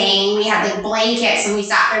freezing. We had like blankets, and we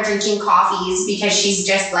sat there drinking coffees, because she's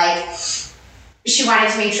just like, she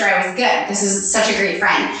wanted to make sure I was good. This is such a great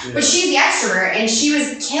friend. But she's the extrovert, and she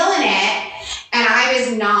was killing it, and I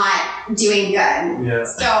was not doing good.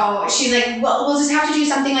 So she's like, well, we'll just have to do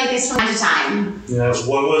something like this from time to time.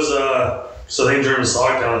 What was so I think during this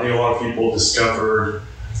lockdown, I think a lot of people discovered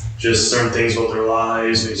just certain things about their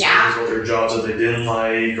lives, maybe certain things about their jobs that they didn't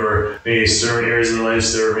like, or maybe certain areas in their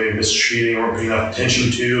lives they were maybe mistreating or paying enough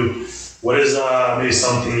attention to. What is maybe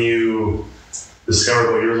something you discovered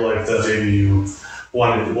about your life that maybe you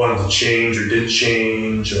wanted to change or did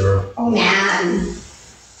change? Or oh man,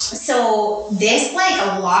 so this like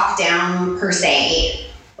a lockdown per se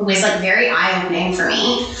was like very eye-opening for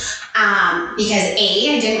me, because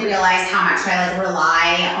I didn't realize how much I like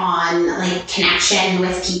rely on like connection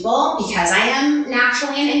with people, because I am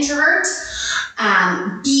naturally an introvert.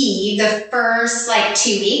 B, the first like 2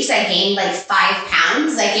 weeks I gained like 5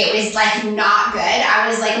 pounds. Like it was like not good. I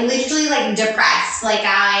was like literally like depressed. Like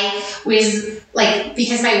I was like,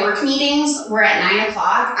 because my work meetings were at 9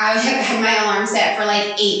 o'clock, I would have my alarm set for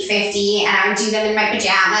like 8:50 and I would do them in my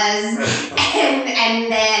pajamas.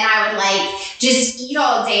 and then I would like just eat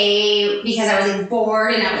all day because I was like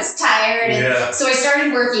bored and I was tired. And so I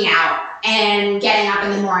started working out and getting up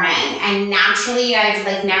in the morning, and naturally I've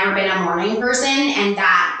like never been a morning person, and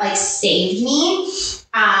that like saved me.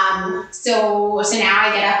 So now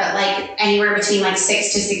I get up at like anywhere between like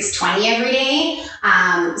 6 to 6:20 every day.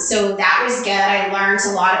 So that was good. I learned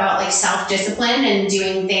a lot about like self-discipline and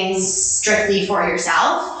doing things strictly for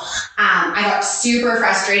yourself. I got super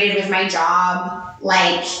frustrated with my job,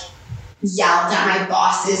 like yelled at my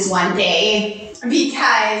bosses one day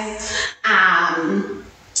because,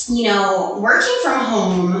 you know, working from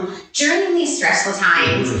home during these stressful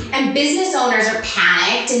times, and business owners are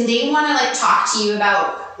panicked and they want to like talk to you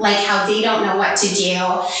about like how they don't know what to do.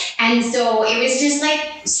 And so it was just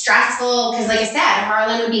like stressful because, like I said,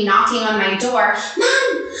 Harlan would be knocking on my door,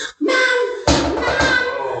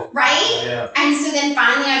 Mom, right? Yeah. And so then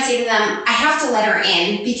finally I'd say to them, I have to let her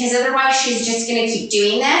in because otherwise she's just going to keep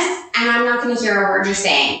doing this and I'm not going to hear a word you're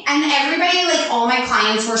saying. And everybody, like all my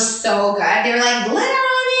clients were so good. They were like, let her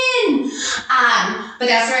on in. But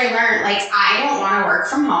that's where I learned, like, I don't want to work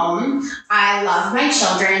from home. I love my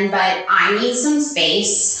children, but I need some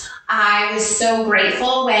space. I was so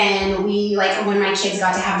grateful when when my kids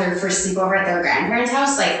got to have their first sleepover at their grandparents'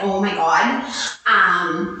 house. Like, oh my God.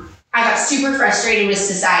 I got super frustrated with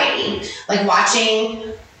society. Like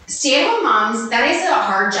watching stay-at-home moms, that is a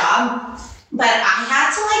hard job. But I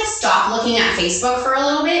had to like stop looking at Facebook for a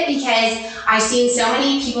little bit because I've seen so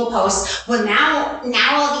many people post, well now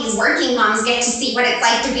all these working moms get to see what it's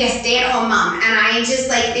like to be a stay-at-home mom. And I just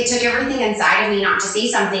like, it took everything inside of me not to say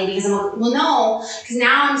something because I'm like, well no, because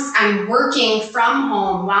now I'm working from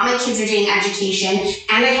home while my kids are doing education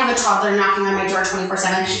and I have a toddler knocking on my door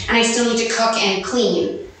 24/7 and I still need to cook and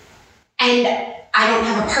clean. And I don't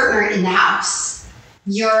have a partner in the house.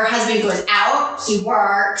 Your husband goes out, he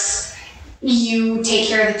works, you take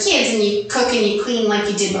care of the kids and you cook and you clean like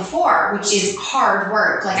you did before, which is hard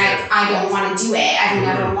work. Like I don't want to do it. I've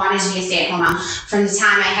never wanted to be a stay-at-home mom. From the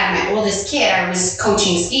time I had my oldest kid, I was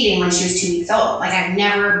coaching speeding when she was 2 weeks old. Like I've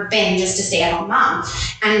never been just a stay-at-home mom.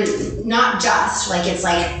 And not just, like it's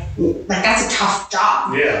like that's a tough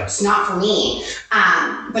job. Yeah. It's not for me.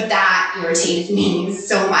 But that irritated me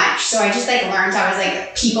so much. So I just like learned, I was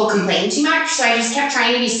like, people complain too much. So I just kept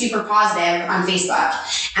trying to be super positive on Facebook.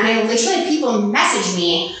 And I literally, people message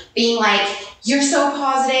me being like, you're so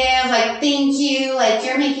positive, like thank you, like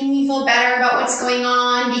you're making me feel better about what's going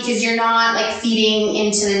on because you're not like feeding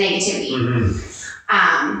into the negativity.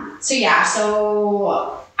 So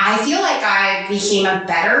I feel like I became a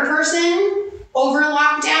better person over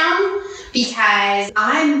lockdown because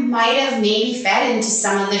I might have maybe fed into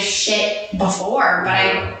some of the shit before, but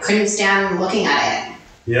I couldn't stand looking at it.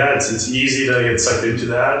 Yeah, it's easy to get sucked into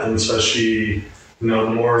that, and especially, you know,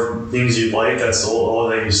 the more things you like, that's all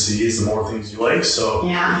that you see is the more things you like. So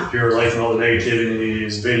if you're liking all the negativity,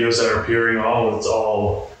 these videos that are appearing it's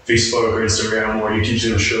all Facebook or Instagram, or YouTube's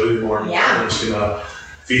going to show you more and more, and it's going to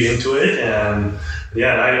feed into it. And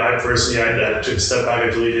I personally, I took a step back. I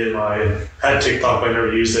had TikTok, but I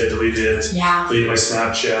never used it. Deleted it. Deleted my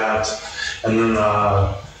Snapchat, and then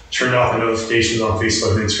turned off my notifications on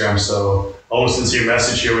Facebook and Instagram. So almost didn't see your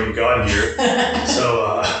message here when you got here.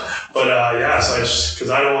 So I just, because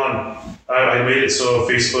I don't want, I made it so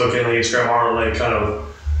Facebook and like Instagram are like kind of,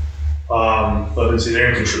 they're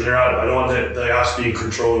in control. I don't want the apps to be in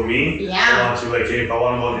control of me. I want to like, hey, if I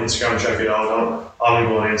want to go on Instagram and check it out, I'm going to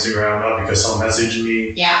go on Instagram, not because someone messaged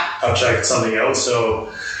me. I'll check something out.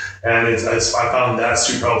 So, and I found that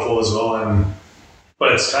super helpful as well.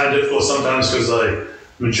 But it's kind of difficult sometimes because like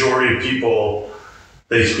majority of people,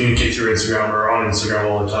 they communicate through Instagram or on Instagram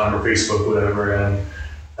all the time or Facebook, whatever. And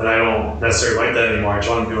I don't necessarily like that anymore. I just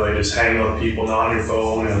want to be like, just hang out with people, not on your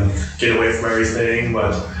phone and get away from everything.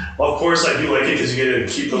 But well, of course, I do like it because you get to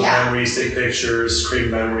keep those memories, take pictures, create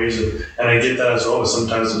memories. And I get that as well. But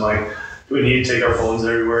sometimes I'm like, do we need to take our phones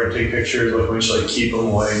everywhere and take pictures? Like, we just like keep them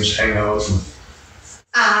away and just hang out.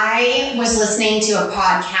 I was listening to a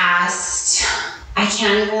podcast. I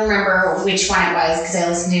can't even remember which one it was because I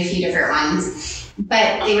listened to a few different ones.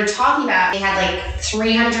 But they were talking about, they had like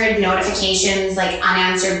 300 notifications, like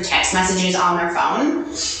unanswered text messages on their phone.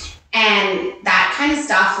 And that kind of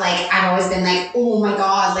stuff, like I've always been like, oh my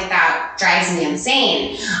God, like that drives me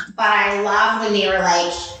insane. But I love when they were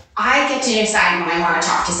like, I get to decide when I want to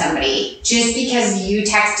talk to somebody. Just because you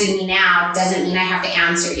texted me now doesn't mean I have to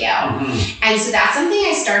answer you. And so that's something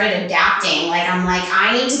I started adapting. Like, I'm like,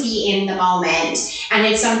 I need to be in the moment. And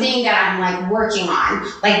it's something that I'm like working on.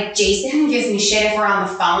 Like, Jason gives me shit if we're on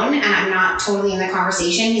the phone and I'm not totally in the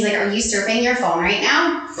conversation. He's like, are you surfing your phone right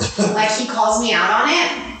now? Like, he calls me out on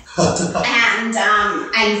it.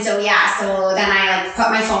 And so yeah, so then I like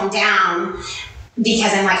put my phone down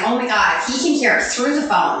because I'm like, oh my God, he can hear it through the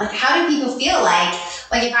phone. Like, how do people feel like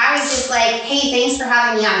if I was just like, hey, thanks for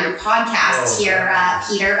having me on your podcast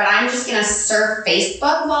Peter, but I'm just going to surf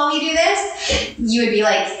Facebook while we do this. You would be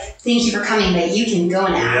like, thank you for coming, but you can go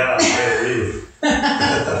now.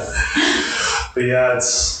 But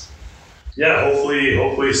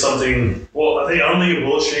hopefully something, I don't think it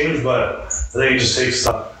will change, but I think it just takes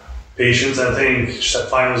patience. I think just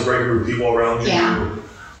finding those right group of people around you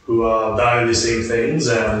who value the same things.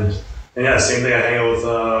 And same thing. I hang out with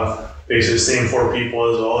basically the same 4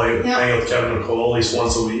 people as well. I hang out with Kevin and Nicole at least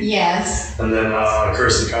once a week. Yes. And then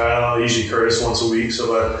Curtis and Kyle, usually Curtis once a week. So,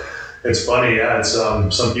 but it's funny. Yeah, it's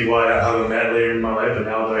some people I haven't met later in my life, and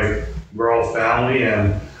now we're all family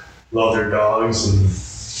and love their dogs, and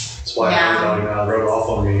that's why I rub off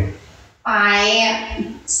on me.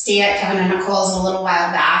 I stayed at Kevin and Nicole's a little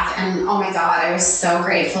while back, and oh my God, I was so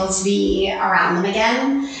grateful to be around them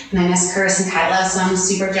again. And I miss Curtis and Kyla, so I'm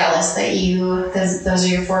super jealous that those are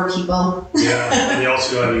your 4 people. Yeah, and you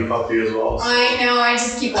also got a new puppy as well. So. I know, I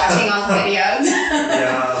just keep watching all the videos.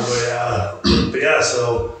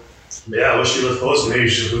 I wish you lived close. Maybe you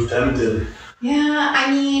should move to Edmonton. Yeah,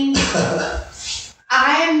 I mean,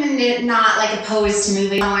 I'm not like opposed to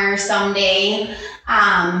moving somewhere someday.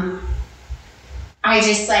 I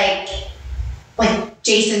just like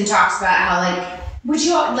Jason talks about how would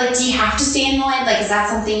you do you have to stay in the land? Like, is that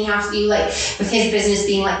something you have to do? Like, with his business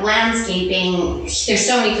being like landscaping, there's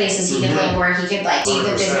so many places he could live where he could like do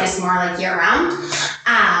the business more like year round.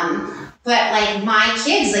 But like my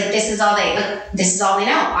kids, this is all they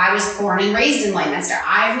know. I was born and raised in Lloydminster.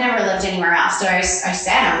 I've never lived anywhere else. So I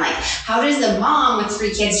said, I'm like, how does a mom with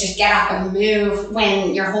 3 kids just get up and move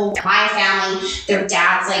when my family, their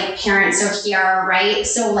dad's like parents are here, right?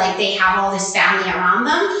 So like they have all this family around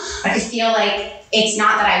them. I feel like it's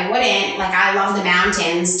not that I wouldn't, I love the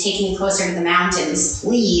mountains, take me closer to the mountains,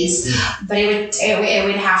 please. But it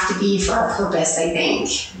would have to be for a purpose, I think.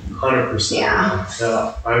 100%.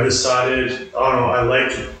 Yeah. I've decided, I don't know, I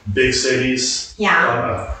like big cities.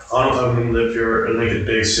 Yeah. I don't know if I'm going to live here in a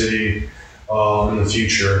big city in the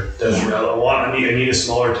future. Definitely. Yeah. I need a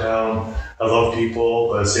smaller town. I love people,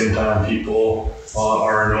 but at the same time, people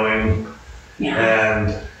are annoying. Yeah.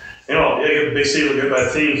 And big cities are good, but I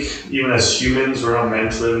think even as humans, we're not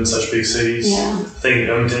meant to live in such big cities. Yeah. I think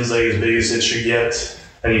Edmonton's as big as it should get,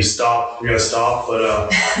 and you gotta stop.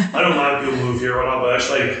 But I don't mind people move here or whatnot, but I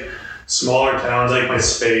just like smaller towns, like my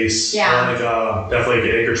space. Yeah. I definitely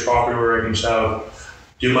get acreage property where I can just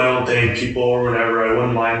do my own thing, people or whatever. I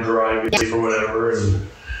wouldn't mind driving for whatever.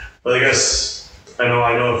 But I guess I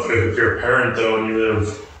know if you're a parent though, and you live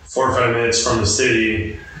 4 or 5 minutes from the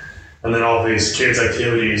city, and then all these kids'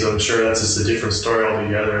 activities, I'm sure that's just a different story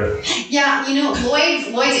altogether. Yeah,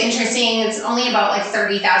 Lloyd's interesting. It's only about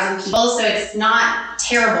 30,000 people, so it's not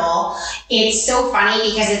terrible. It's so funny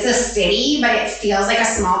because it's a city, but it feels like a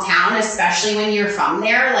small town, especially when you're from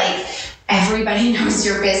there. Everybody knows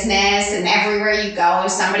your business, and everywhere you go,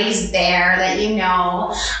 somebody's there that you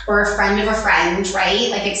know, or a friend of a friend,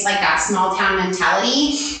 right? It's like that small town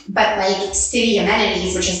mentality, but city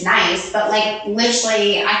amenities, which is nice. But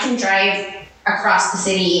literally, I can drive across the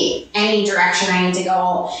city any direction I need to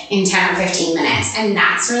go in 10 or 15 minutes, and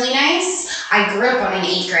that's really nice. I grew up on an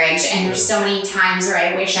acreage, and there's so many times where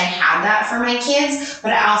I wish I had that for my kids,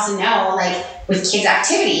 but I also know with kids'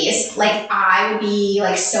 activities, I would be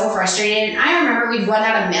so frustrated. And I remember we'd run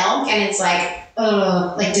out of milk, and it's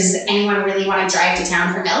does anyone really want to drive to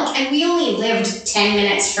town for milk? And we only lived 10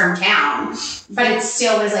 minutes from town, but it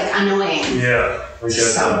still was annoying. Yeah, I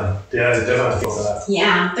get that. Yeah, I definitely feel that.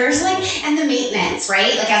 Yeah, there's and the maintenance,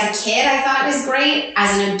 right? As a kid, I thought it was great.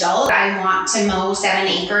 As an adult, I want to mow 7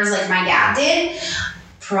 acres like my dad did.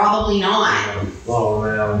 Probably not. Oh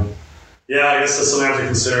man. Yeah, I guess that's something I have to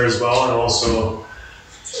consider as well, and also,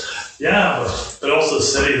 but also the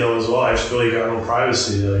city though as well. I just feel like you got no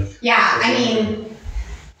privacy. I mean,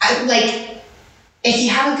 if you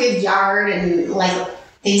have a good yard and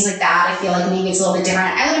things like that, I feel maybe it's a little bit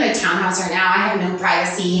different. I live in a townhouse right now. I have no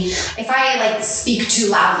privacy. If I speak too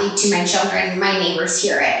loudly to my children, my neighbors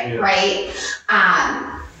hear it, right?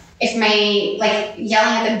 if my, like,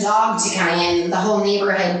 yelling at the dog to come in, the whole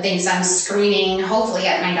neighborhood thinks I'm screaming, hopefully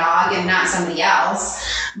at my dog and not somebody else.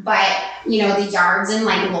 But, you know, the yards in,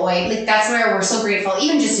 like, Lloyd, like, that's where we're so grateful,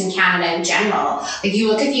 even just in Canada in general. Like, you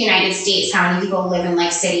look at the United States, how many people live in,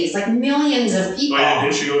 like, cities, like, millions of people. Oh,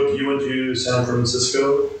 yeah, you went to San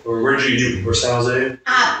Francisco? Or where did you, or San Jose?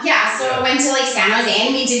 I went to, like, San Jose,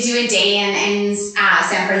 and we did do a day in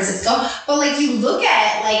San Francisco. But, like, you look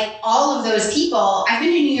at, like, all of those people. I've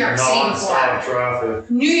been to New York City before. Traffic.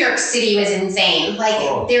 New York City was insane.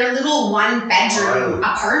 Like, their little one-bedroom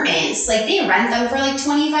apartments, like, they rent them for, like,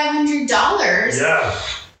 $2,500. Yeah.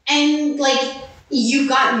 And, like, you've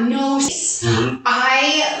got no space.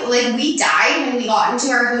 We died when we got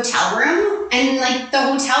into our hotel room, and, like, the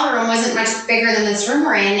hotel room wasn't much bigger than this room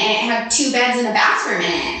we're in, and it had 2 beds and a bathroom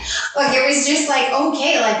in it. Like, it was just like,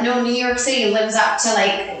 okay, like, no, New York City lives up to,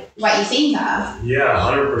 like, what you think of. Yeah,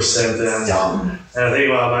 100%. And I think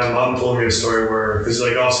my mom told me a story where, because,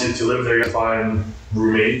 like, obviously if you live there, you find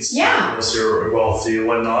roommates. Yeah. Unless you're wealthy and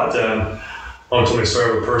whatnot. And mom told me a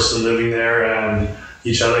story of a person living there, and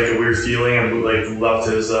he had, like, a weird feeling and, like, left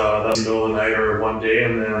his in the middle of the night or one day,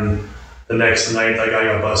 and then the next night that guy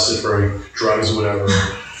got busted for, like, drugs or whatever.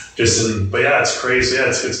 But yeah, it's crazy. Yeah,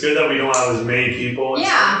 it's good that we don't have as many people and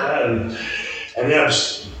stuff like that. And yeah,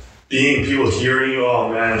 just being people hearing you, oh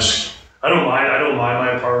man, I don't mind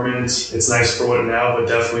my apartment. It's nice for what now, but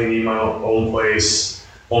definitely need my own place,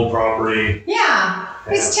 own property. Yeah,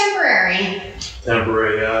 it's temporary.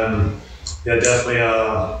 Temporary, yeah. And yeah, definitely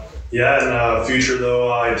in the future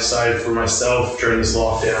though, I decided for myself during this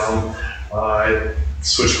lockdown, I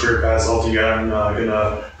switched career paths altogether. I'm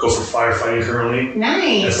gonna go for firefighting currently.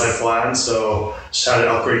 Nice. That's my plan. So just had to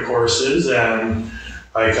upgrade courses, and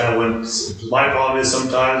I kind of went. My problem is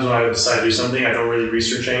sometimes when I decide to do something, I don't really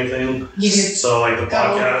research anything. You just so like the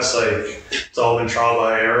podcast, like it's all been trial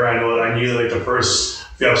by error. I knew like the first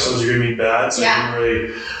few episodes are gonna be bad, so I didn't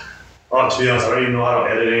really. To be honest, I don't even know how to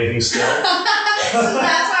edit anything still. So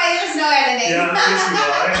that's why there's no editing. Yeah, basically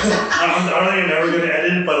why. I don't think I'm ever going to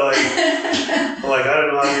edit, but like I don't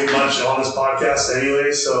know how to do much on this podcast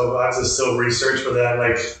anyway, so I have to still research. But then,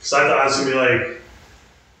 like, because I thought I was going to be like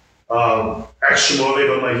extra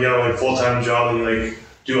motivated, but like, like full-time job, and you like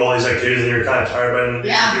do all these activities, and you're kind of tired by it,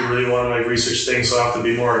 and you really want to like research things, so I have to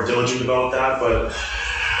be more diligent about that. But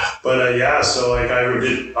so like I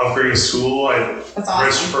did upgrading school. I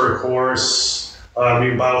registered for a course.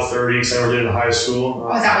 Bio 30, because I never did in high school.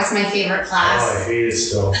 That was my favorite class. I hate it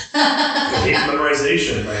still. I hate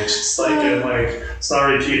memorization. Like, it's like, it's not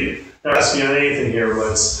really cute. Never asked me on anything here,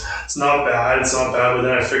 but it's not bad. It's not bad. But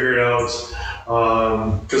then I figured out,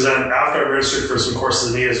 because then after I registered for some courses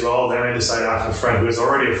in me as well, then I decided to ask a friend who is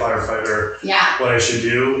already a firefighter what I should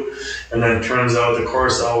do. And then it turns out the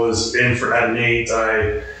course I was in for at NATE,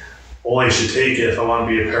 I only should take it if I want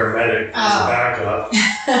to be a paramedic as a backup.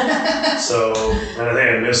 So, and I think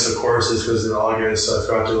I missed the courses because in August, so I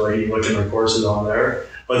forgot to like look at my courses on there.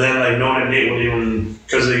 But then like no one at NATE would even,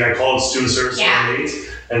 because I called student service at NATE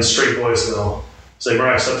and straight voicemail. So we're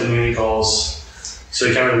not accepting uni calls. So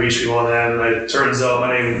you can't really reach people, and then it turns out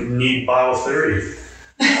my name need Bio 30.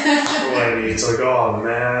 For what I need. It's like, oh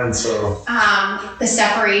man, so. The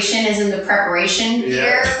separation is in the preparation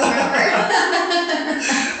here, remember?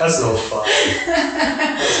 That's no fun.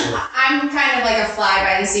 I'm kind of like a fly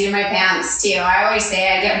by the seat of my pants too. I always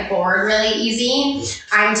say I get bored really easy.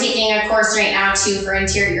 I'm taking a course right now too for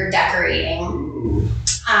interior decorating.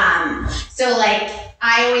 So like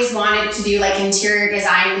I always wanted to do like interior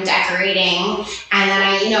design and decorating, and then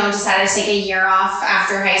I, decided to take a year off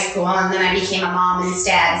after high school, and then I became a mom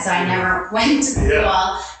instead, so I never went to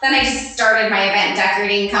school. Then I just started my event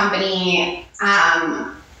decorating company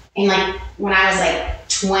in like when I was like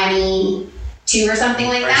 22 or something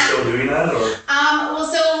like that. Are you still doing that, or?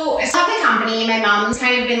 So I have the company. My mom's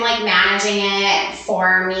kind of been like managing it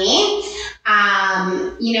for me.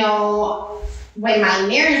 When my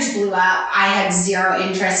marriage blew up, I had zero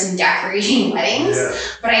interest in decorating weddings,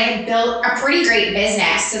 but I had built a pretty great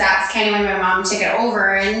business. So that's kind of when my mom took it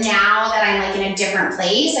over. And now that I'm like in a different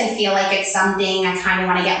place, I feel like it's something I kind of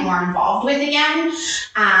want to get more involved with again.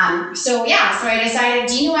 So I decided,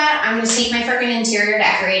 do you know what? I'm going to take my freaking interior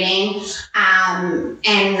decorating.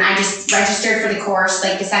 And I just registered for the course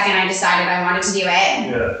like the second I decided I wanted to do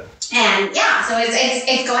it. And yeah, so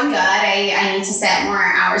it's going good. I need to set more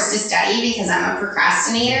hours to study because I'm a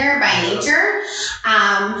procrastinator by nature.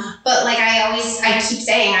 But like I keep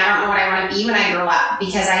saying, I don't know what I want to be when I grow up,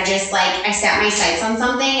 because I just I set my sights on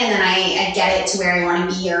something and then I get it to where I want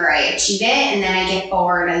to be, or I achieve it, and then I get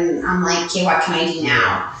bored and I'm like, okay, what can I do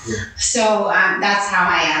now? Yeah. So that's how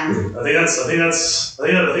I am. I think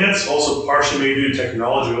that's also partially maybe due to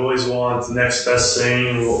technology. We always want the next best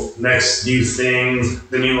thing, next new thing,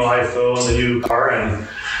 the new iPhone, the new car, and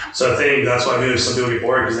so I think that's why maybe some people get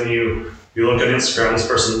bored, because then you look at Instagram, this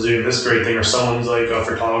person's doing this great thing, or someone's like a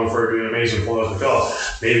photographer doing amazing photos. Like,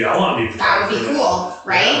 oh, maybe I want to be. That would be cool,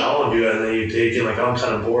 right? Yeah, I want to do that, and then you take it like, I'm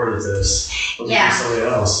kind of bored of this. Let's do something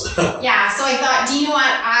else. Yeah, so I thought, do you know what?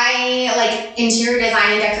 I like interior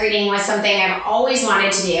design and decorating was something I've always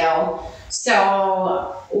wanted to do.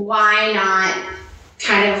 So why not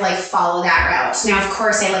kind of follow that route? Now, of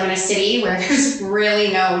course, I live in a city where there's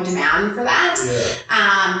really no demand for that.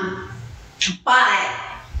 Yeah. But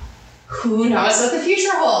who knows what the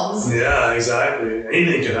future holds? Yeah, exactly.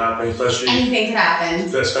 Anything could happen, anything could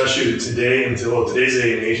happen. Especially today, today's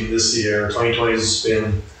day and age, and this year, 2020 has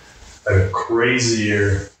been a crazy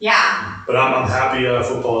year. Yeah. But I'm happy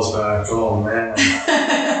football is back. Oh man,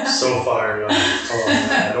 so fired up. Oh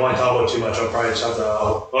man, I don't want to talk about it too much. I'll probably just have to.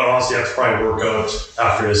 Honestly, I have to probably work out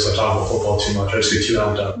after this. So I talk about football too much. I just get too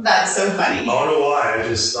amped up. That's so funny. I don't know why. I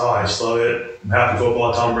just love it. I'm happy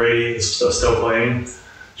football. Tom Brady is still playing.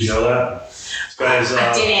 Do you know that? This guy's,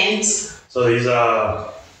 I didn't. So he's I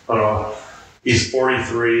don't know. He's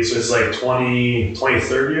 43, so it's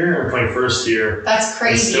 23rd year or 21st year. That's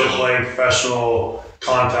crazy. He's still playing professional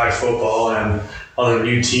contact football and on a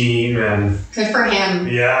new team, and good for him.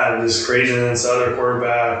 Yeah, and it's crazy. And this other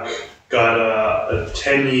quarterback got a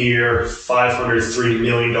 10-year, $503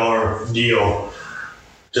 million deal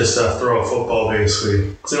just to throw a football,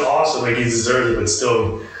 basically. It's awesome. He deserves it, but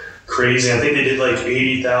still crazy. I think they did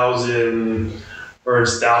 80,000 or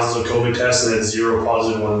thousands of COVID tests and had 0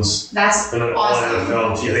 positive ones. That's and awesome.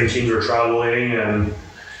 All NFL. I think teams were traveling and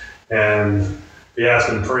yeah, it's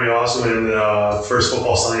been pretty awesome. And first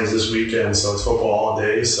football signing is this weekend, so it's football all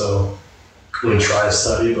day. So I'm gonna try to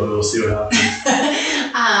study, but we'll see what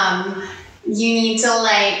happens. You need to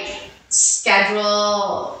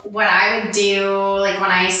schedule. What I would do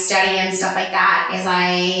when I study and stuff like that is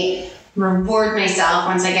I reward myself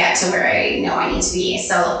once I get to where I know I need to be.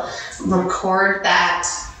 So record that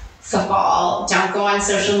football. Don't go on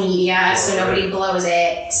social media so nobody blows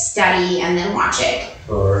it. Study and then watch it.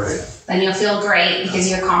 All right. Then you'll feel great because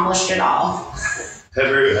you accomplished it all. Have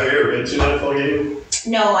you ever been to an NFL game?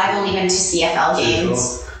 No, I've only been to CFL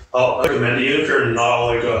games. I'll recommend it, even if you're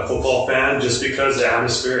not a football fan, just because the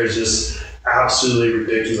atmosphere is just absolutely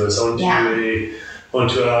ridiculous. I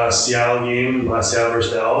went to a Seattle game, Seattle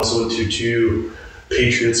versus Dallas. I went to 2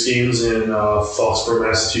 Patriots games in Foxborough,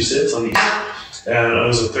 Massachusetts. And it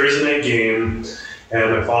was a Thursday night game,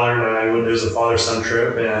 and my father and I went. It was a father-son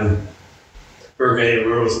trip, and we were going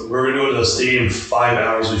to go to the stadium 5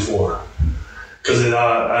 hours before. Because at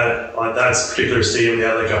that particular stadium, they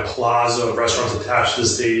had a plaza of restaurants attached to the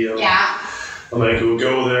stadium. Yeah. I'm we'll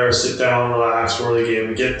go there, sit down, relax for the game.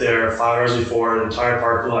 We get there 5 hours before, the entire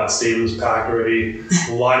parking lot, stadium's packed already.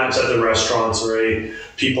 Lineups at the restaurants already.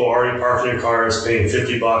 People already parked in their cars, paying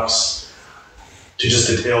 $50 to just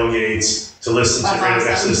the tailgates to listen to right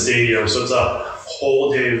next to the stadium. So it's a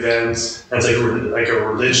whole day event. And it's like a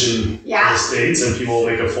religion in the States, and people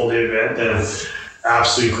make a full day event, and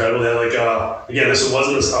absolutely incredible. They had again, this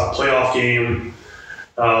wasn't a playoff game.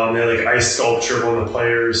 They had ice sculpture of one of the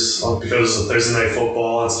players because of Thursday night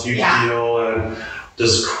football. It's a huge deal, and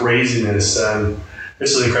just craziness, and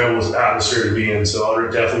this is an incredible atmosphere to be in. So I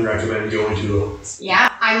would definitely recommend going to it. Yeah,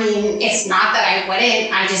 I mean, it's not that I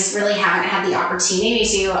wouldn't. I just really haven't had the opportunity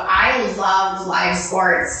to. I love live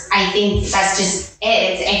sports. I think that's just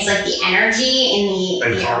it. It's the energy in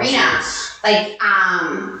the arena.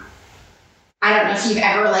 I don't know if you've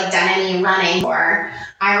ever done any running, or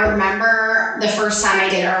I remember the first time I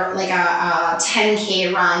did a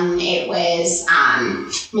 10K run. It was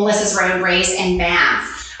Melissa's Road Race in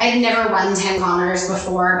Banff. I'd never run 10 kilometers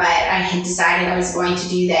before, but I had decided I was going to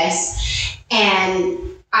do this, and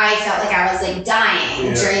I felt like I was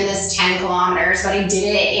dying during this 10 kilometers, but I did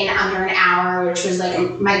it in under an hour, which was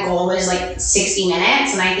my goal was 60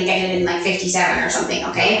 minutes, and I think I did it in 57 or something,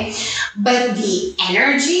 okay? But the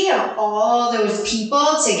energy of all those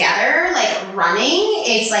people together, running,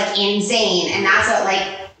 it's insane, and that's what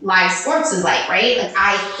live sports is like, right? Like,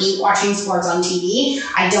 I hate watching sports on TV.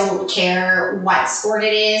 I don't care what sport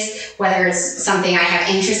it is, whether it's something I have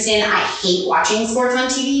interest in. I hate watching sports on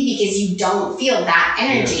TV because you don't feel that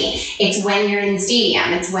energy. It's when you're in the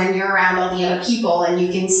stadium. It's when you're around all the other people and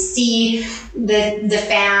you can see the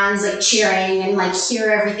fans like cheering and like hear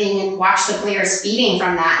everything and watch the players feeding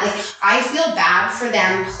from that. Like, I feel bad for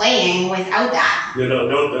them playing without that.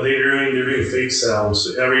 No, they're doing fake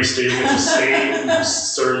sounds. Every stadium is the same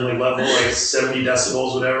certain level, like 70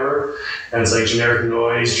 decibels, whatever. And it's like generic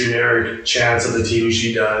noise, generic chants that the team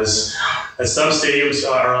usually does. And some stadiums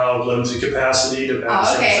are allowed limited capacity to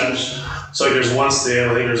okay. So like there's one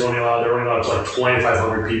stadium, I think they're only allowed to like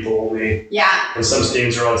 2,500 people only. Yeah. And some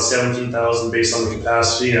stadiums are allowed 17,000 based on the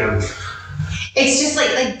capacity. And it's just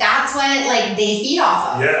like that's what like they feed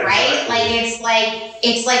off of, yeah, right? Exactly. Like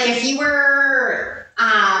it's like if you were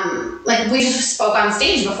like we just spoke on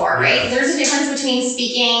stage before, right? There's a difference between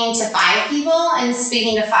speaking to 5 people and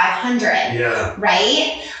speaking to 500. Yeah.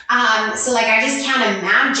 Right? So like I just can't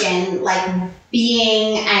imagine like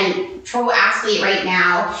being a pro athlete right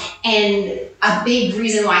now, and a big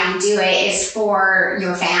reason why you do it is for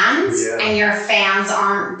your fans, and your fans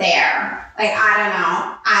aren't there. Like, I don't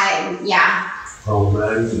know. Oh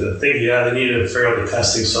man, I think they need to figure out the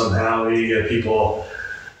testing somehow. We need to get people.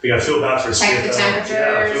 I feel bad for check the temperatures.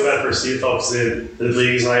 Yeah, I feel bad for CFL because the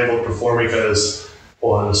league's not able to perform because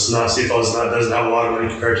CFL doesn't have a lot of money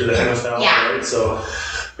compared to the NFL, right? So,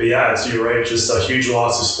 but yeah, you're right. Just a huge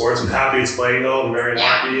loss of sports. I'm happy it's playing though. I'm very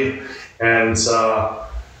happy, and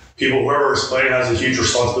whoever's playing has a huge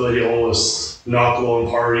responsibility to almost not go and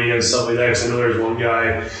party and stuff like that. Because I know there's one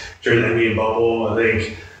guy during the NBA bubble. I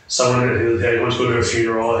think someone had went to go to a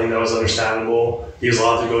funeral. I think that was understandable. He was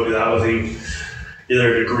allowed to go do that. I think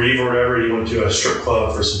either to grieve or whatever, he went to a strip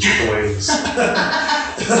club for some chicken wings.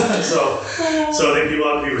 so I think people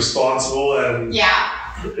have to be responsible and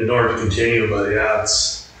in order to continue. But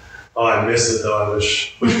I miss it though. I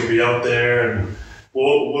wish we could be out there. And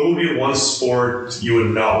what would be one sport you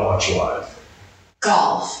would not watch live?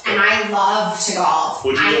 Golf, and I love to golf.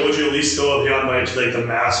 Would you at least go beyond to like the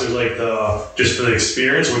Masters, like just for the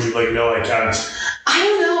experience? Or would you like no, I can't? I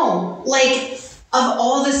don't know. Like, of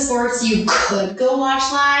all the sports you could go watch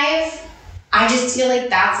live, I just feel like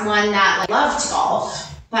that's one that I love to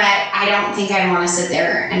golf, but I don't think I'd want to sit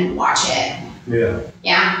there and watch it. Yeah.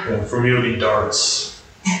 For me, it would be darts.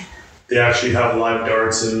 They actually have live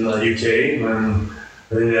darts in the UK, and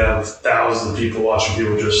I think they have thousands of people watching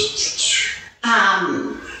people just.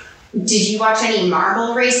 Did you watch any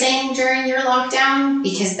marble racing during your lockdown?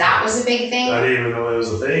 Because that was a big thing. I didn't even know it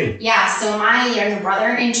was a thing. Yeah, so my younger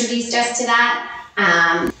brother introduced us to that.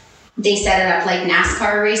 They set it up like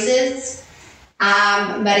NASCAR races,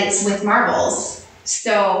 but it's with marbles.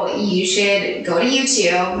 So you should go to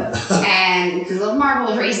YouTube and Google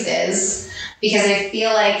marble races, because I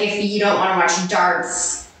feel like if you don't want to watch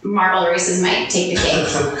darts, marble races might take the cake.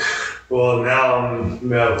 Well, now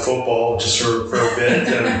I'm out football just for a bit,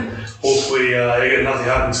 and hopefully I get nothing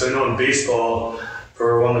happens. So I know in baseball,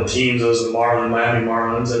 for one of the teams, it was the Miami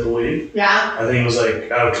Marlins, I believe. Yeah. I think it was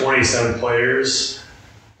like out of 27 players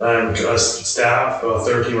and staff,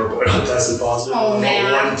 13 were tested positive on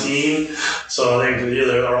one team. So I think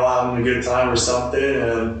either they're all having a good time or something.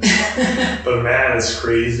 And but man, it's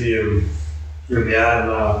crazy. And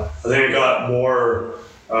I think it got more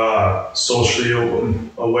socially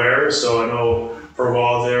aware. So I know for a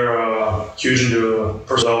while they're huge into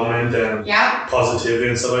personal development and positivity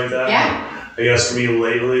and stuff like that. Yeah. I guess for me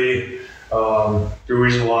lately, the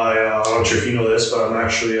reason why, I'm not sure if you know this, but I'm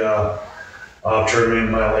actually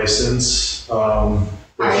terminating my license. I'm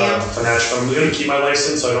going to keep my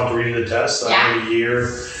license so I don't have to redo the test. I need a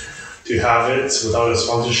year to have it without a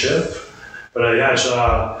sponsorship. But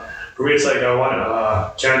for me, it's like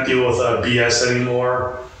I can't deal with BS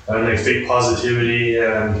anymore and like fake positivity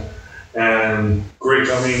and great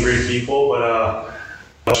company and great people.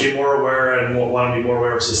 But be more aware and want to be more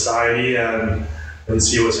aware of society and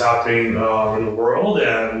see what's happening in the world,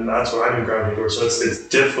 and that's what I've been gravitating towards. So it's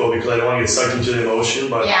difficult because I don't want to get sucked into the emotion,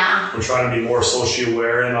 but I'm trying to be more socially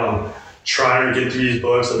aware, and I'm trying to get through these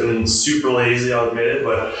books. I've been super lazy, I'll admit it,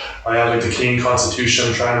 but I have like the Canadian Constitution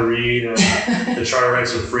I'm trying to read, and the Charter of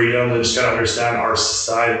Rights of Freedom, and just kind of understand our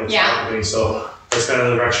society and what's happening. So that's kind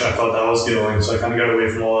of the direction I felt that was going. So I kind of got away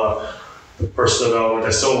from all the personal development.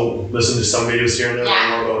 I still listen to some videos here and there, but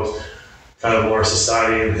more about kind of more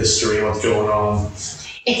society and history and what's going on.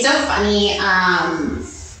 It's so funny.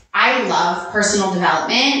 I love personal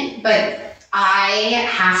development, but I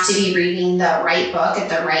have to be reading the right book at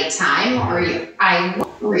the right time, or I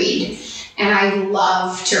won't read. And I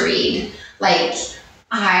love to read. Like,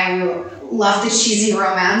 I love the cheesy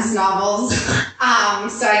romance novels.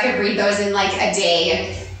 So I could read those in like a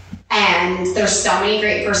day. And there's so many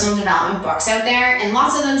great personal development books out there, and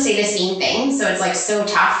lots of them say the same thing. So it's like so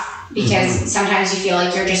tough because sometimes you feel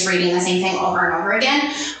like you're just reading the same thing over and over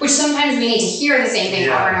again, which sometimes we need to hear the same thing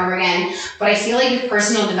over and over again. But I feel like with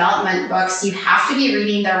personal development books, you have to be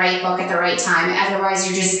reading the right book at the right time. Otherwise,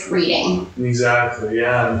 you're just reading. Exactly.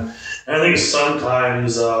 Yeah. And I think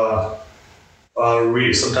sometimes,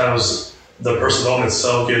 sometimes the personal development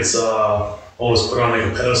itself gets almost put on like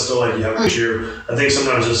a pedestal, like you have to picture. I think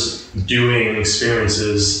sometimes just doing an experience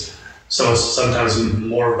is sometimes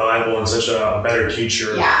more valuable and such a better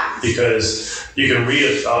teacher, because you can read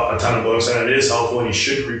a ton of books and it is helpful and you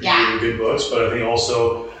should read good books, but I think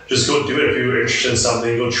also just go do it if you're interested in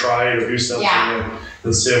something, go try it or do something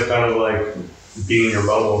instead of kind of like being in your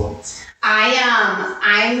bubble.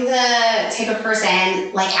 I'm the type of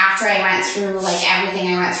person, like after I went through like everything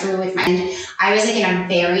I went through with I was like in a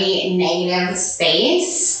very negative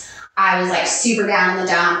space. I was like super down in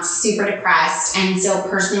the dumps, super depressed. And so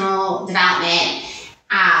personal development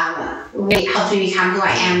really helped me become who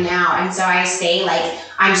I am now. And so I say like,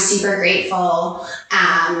 I'm super grateful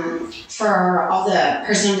for all the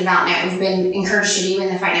personal development we've been encouraged to do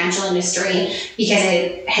in the financial industry, because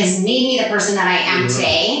it has made me the person that I am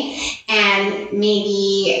today. And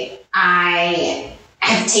maybe I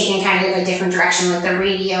have taken kind of a different direction with the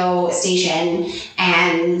radio station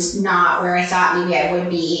and not where I thought maybe I would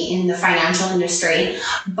be in the financial industry.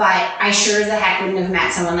 But I sure as the heck wouldn't have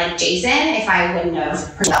met someone like Jason if I wouldn't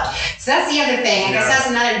have developed. So that's the other thing. I guess that's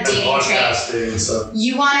another dating trait.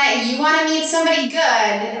 You wanna meet somebody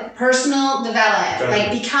good, personal develop.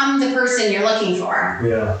 Like become the person you're looking for.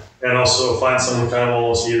 Yeah. And also find someone kind of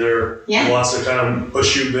almost either wants to kind of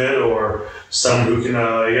push you a bit, or someone who can,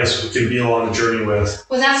 who can be along the journey with.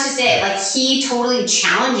 Well, that's just it. Like, he totally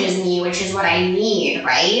challenges me, which is what I need,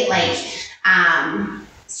 right? Like,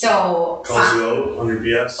 so... Calls you out on your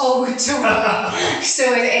BS. Oh, totally. So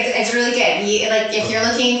it's really good. Like, if you're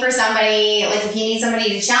looking for somebody, like, if you need somebody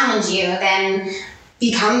to challenge you, then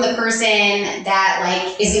become the person that,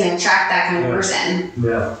 like, is going to attract that kind of person.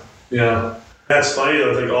 Yeah. Yeah. That's funny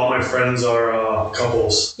though. Like all my friends are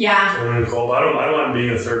couples. Yeah. And I don't mind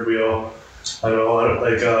being a third wheel.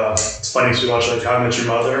 It's funny to watch like How I Met Your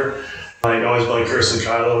Mother. Like always like Kirsten and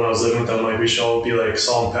Kylo when I was living with them. Like we should all be like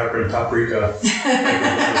salt and pepper and paprika.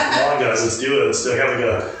 Come on guys, let's do it. Let's have like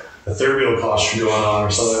a third wheel costume going on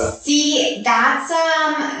or something like that. See,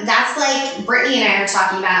 that's like Brittany and I were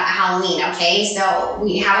talking about Halloween, okay? So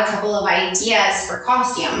we have a couple of ideas for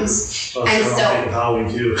costumes. Oh, and so Halloween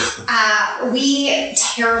too. We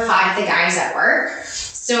terrified the guys at work.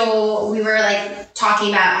 So we were like talking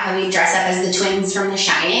about how we dress up as the twins from The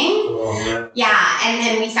Shining. Oh, man. Yeah, and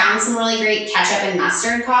then we found some really great ketchup and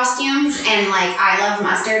mustard costumes. And like I love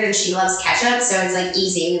mustard and she loves ketchup, so it's like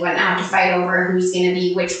easy. We wouldn't have to fight over who's gonna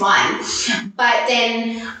be which one. But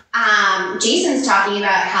then Jason's talking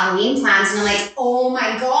about Halloween plans, and I'm like, oh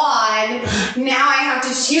my god, now I have to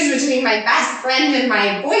choose between my best friend and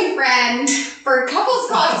my boyfriend for couples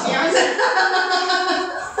costumes.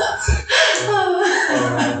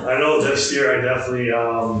 I know this year I definitely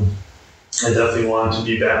want to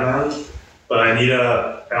be Batman, but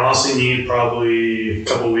I honestly need probably a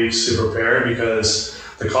couple weeks to prepare, because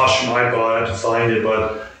the costume I bought, I had to find it,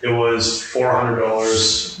 but it was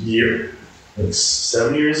 $400 a year. It's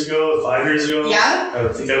 7 years ago, 5 years ago. Yeah.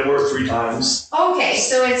 I think I wore it 3 times. Okay,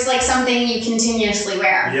 so it's like something you continuously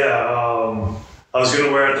wear. Yeah, I was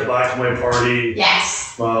gonna wear it at the Black and White party.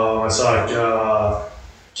 Yes. I saw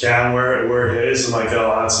Cam wear his. I'm like,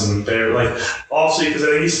 oh, that's unfair. Like, obviously, because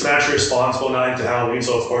I think he's financially responsible now into Halloween,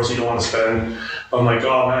 so of course you don't want to spend. I'm like,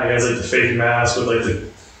 oh man, he has like the fake mask with like the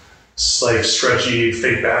stretchy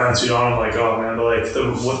fake Batman suit on. I'm like, oh man, but like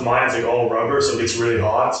with mine it's like all rubber, so it gets really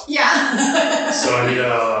hot. Yeah. So I need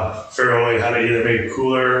to figure out how to either make it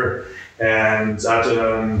cooler, and I have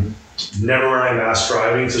to never wear my mask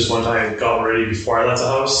driving. So just one time I got ready before I left the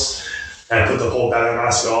house. And I put the whole Batman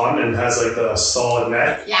mask on, and it has like the solid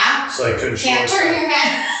neck. Yeah. So I couldn't Can't turn your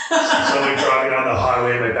head. So I'm like driving down the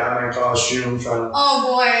highway in my Batman costume, trying to. Oh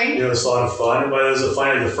boy. It was a lot of fun. But it was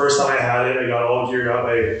funny. The first time I had it, I got all geared up.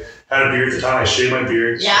 I had a beard at the time. I shaved my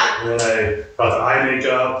beard. Yeah. And then I got the eye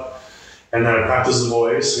makeup, and then I practiced the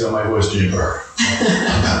voice. You got my voice deeper.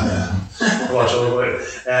 I'm Batman. I watch all of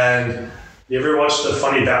it. And you ever watch the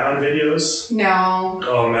funny Batman videos? No.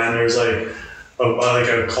 Oh man, there's like. It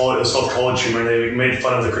was called College Humor. They made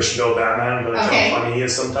fun of the Christian Bale Batman, but like how funny he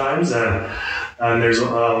is sometimes. And And there's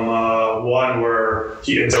one where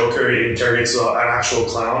he interrogates an actual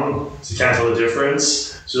clown, so you can't tell the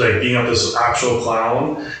difference. So like being up this actual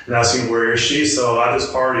clown and asking where is she. So at this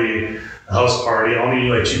party, house party, I only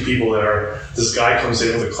knew like 2 people there. This guy comes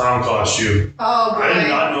in with a clown costume. Oh, boy. I did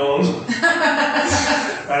not know him.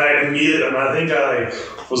 And I immediately, and I think I like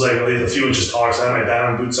was like a few inches taller, so I had my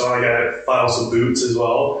down boots on. I got files of boots as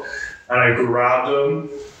well. And I grabbed him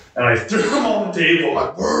and I threw him on the table,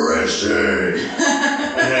 like, where is she?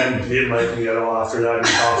 And then he didn't like me at all after that.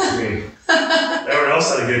 He talked to me. Everyone else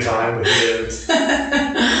had a good time, but he didn't.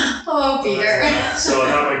 Oh, Peter. So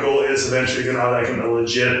now my goal is eventually going to have like a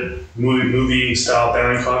legit movie style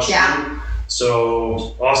band costume. Yeah.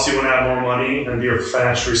 So obviously when I have more money and be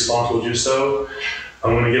financially responsible to do so,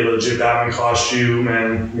 I'm going to get a legit Batman costume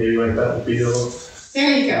and maybe like that Beetle.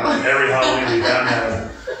 There you go. Every Halloween be Batman.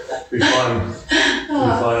 Be fun. Be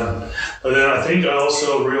fun. But then I think I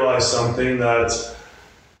also realized something that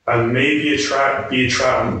I maybe attract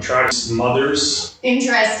mothers.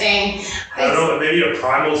 Interesting. I don't know, maybe a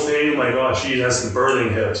primal thing, like, oh, she has some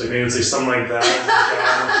birthing hips. Like maybe it's like something like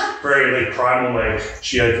that. Very like primal, like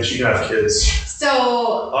she can have kids.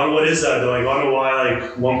 So What is that though? Like, I don't know why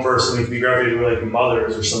like one person can be gravitated to like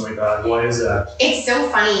mothers or something like that. Why is that? it's so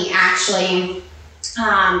funny, actually.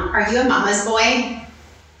 Are you a mama's boy?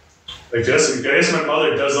 I guess my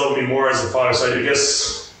mother does love me more as a father, so I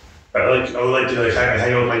guess I would like to like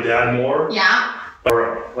hang out with my dad more. Yeah.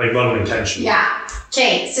 Or like love and attention. Yeah.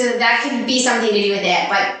 Okay, so that could be something to do with it.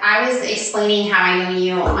 But I was explaining how I know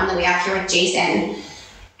you on the way up here with Jason,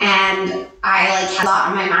 and I like had a lot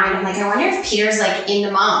on my mind. I'm like, I wonder if Peter's like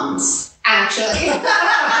into moms, actually.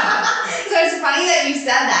 So it's funny that you said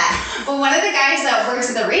that. But one of the guys that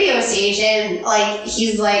works at the radio station, like,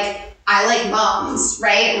 he's like, I like moms,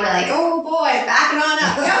 right? And we're like, oh boy, backing on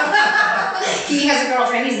up. He has a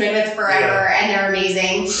girlfriend he's been with forever, and they're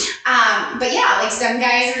amazing. But yeah, like some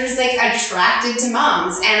guys are just like attracted to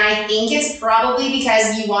moms, and I think it's probably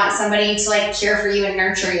because you want somebody to like care for you and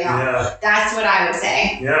nurture you. Yeah. That's what I would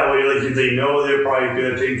say. Yeah, well, like they know they're probably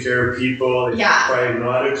good at taking care of people. They probably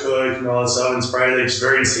know how to cook and all that stuff. And it's probably like just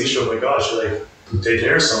very instinctual. Like, gosh, like take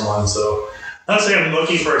care of someone. So not saying I'm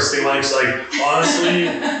looking for a thing like honestly.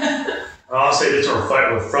 I'll say this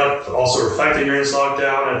also reflecting during this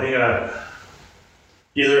lockdown. I think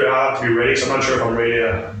either I have to be ready, so I'm not sure if I'm ready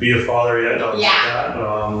to be a father yet. But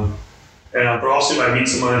also if I meet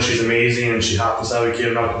someone and she's amazing and she happens to have a kid,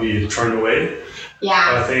 I'm not going to be turned away.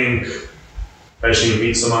 Yeah. I think I should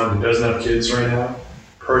meet someone who doesn't have kids right now,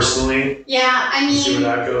 personally. Yeah, I mean, see where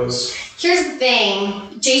that goes. Here's the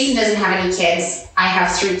thing. Jason doesn't have any kids. I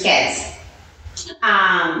have 3 kids.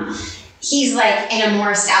 He's like in a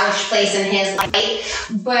more established place in his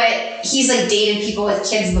life, but he's like dated people with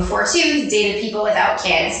kids before too. He's dated people without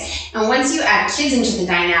kids. And once you add kids into the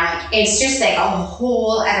dynamic, it's just like a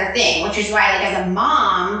whole other thing, which is why like as a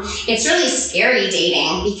mom, it's really scary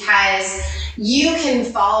dating because you can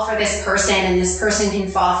fall for this person and this person can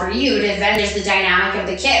fall for you. To then there's the dynamic of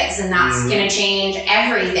the kids, and that's going to change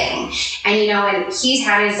everything. And and he's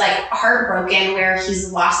had his like heart broken where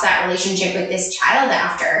he's lost that relationship with this child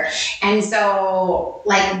after. And so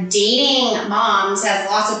like dating moms has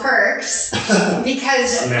lots of perks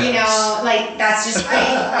because like that's just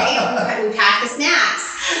right? We pack the snacks.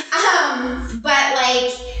 But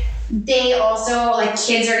like they also, like,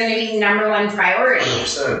 kids are going to be the number one priority,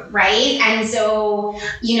 100%. Right? And so,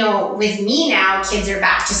 with me now, kids are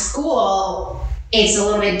back to school. It's a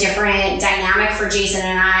little bit different dynamic for Jason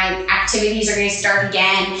and I. Activities are going to start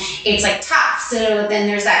again. It's like tough. So then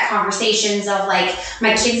there's that conversations of like,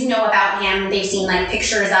 my kids know about him. They've seen like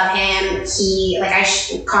pictures of him.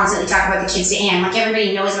 I constantly talk about the kids to him. Like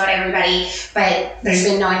everybody knows about everybody, but there's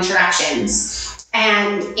been no interactions.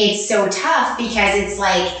 And it's so tough because it's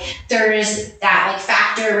like, there's that like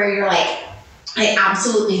factor where you're like, I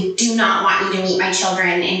absolutely do not want you to meet my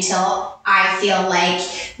children until I feel like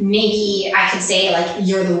maybe I could say like,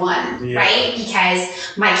 you're the one, right?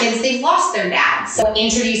 Because my kids, they've lost their dad. So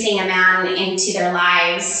introducing a man into their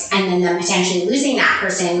lives and then them potentially losing that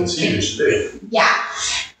person. It's huge. Yeah.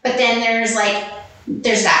 But then there's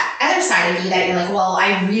that other side of you that you're like, well,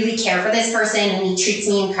 I really care for this person and he treats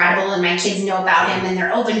me incredible and my kids know about him and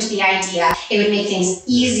they're open to the idea. It would make things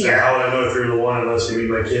easier. How would I know if you're the one unless you meet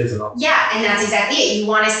my kids and all? Yeah, and that's exactly it. You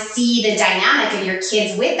want to see the dynamic of your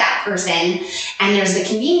kids with that person, and there's the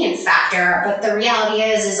convenience factor, but the reality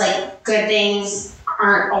is like good things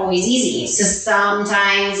aren't always easy. So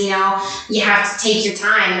sometimes, you have to take your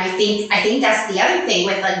time. And I think that's the other thing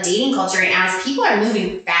with like dating culture right now is people are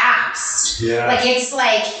moving fast. Yeah. Like it's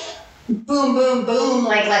like boom, boom, boom,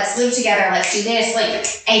 like, let's live together, let's do this. Like,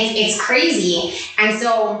 it's crazy. And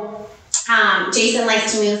so Jason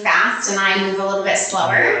likes to move fast and I move a little bit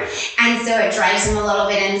slower. And so it drives him a little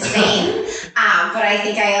bit insane. But I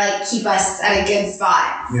think I like keep us at a good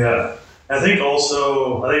spot. Yeah. I think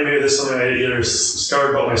maybe this is something I either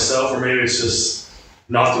discovered about myself or maybe it's just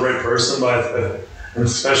not the right person, but and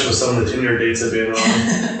especially with some of the Tinder dates I've been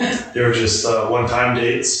on, they were just one-time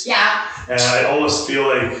dates. Yeah. And I almost feel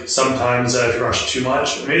like sometimes that if you rush too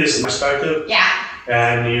much, maybe this is my perspective. Yeah.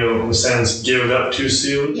 And in a sense, give it up too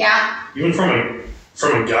soon. Yeah. Even from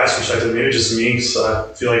a guy's perspective, maybe just me, so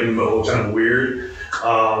I feel like I'm a little kind of weird.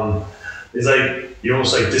 It's like you're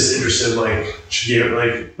almost like disinterested, like should give it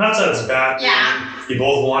like not that it's a bad thing. Yeah. You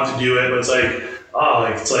both want to do it, but it's like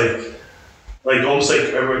almost like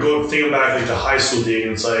I go thinking back like to high school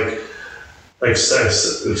dating. It's like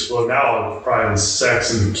sex. Well, now I'm probably in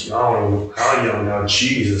sex and I don't know how young now.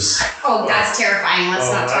 Jesus. Oh, that's terrifying.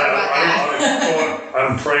 Let's not talk about that.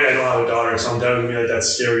 I'm praying I don't have a daughter, so I'm definitely gonna be like that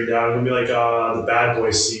scary dad. I'm gonna be like the bad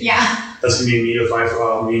boy scene. Yeah. That's gonna be me with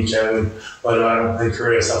me and Kevin. But and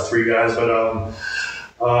Curtis have 3 guys. But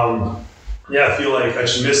yeah, I feel like I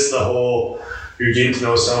just miss the whole you're getting to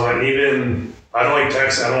know someone. And even I don't like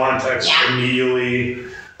texting. I don't want to text immediately.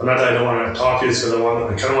 Not that I don't want to talk to you, because I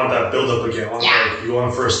kind of want that build up again. Like you go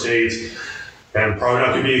on first date, and probably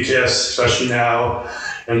not gonna be a kiss, especially now.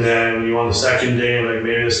 And then you on the second day, and like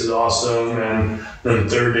maybe this is awesome, and then the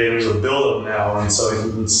third day there's a build up now, and so I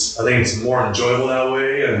think it's more enjoyable that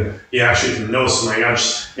way, and you actually can know somebody, not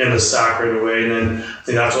just in the sack right away. And then I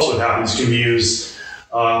think that's also what happens. Can be used.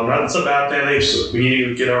 That's a bad thing. We need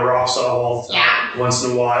to get our rocks off all the time, once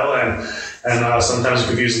in a while, and sometimes you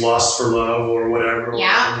confuse lust for love or whatever.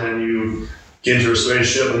 Yeah. And then you get into a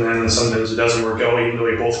relationship, and then sometimes it doesn't work out, even though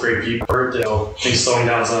you're both great people. So I think slowing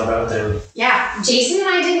down is not a bad thing. Yeah. Jason and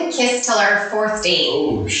I didn't kiss till our 4th date.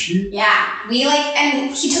 Oh, shit. Yeah.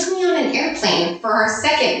 And he took me on an airplane for our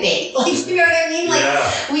 2nd date. Like, you know what I mean?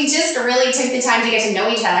 Like, we just really took the time to get to know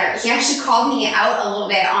each other. He actually called me out a little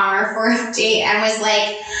bit on our 4th date and was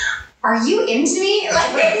like, "Are you into me?"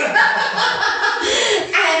 Like,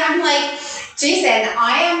 and I'm like, "Jason,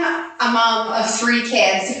 I am a mom of 3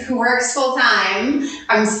 kids who works full time.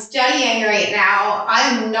 I'm studying right now.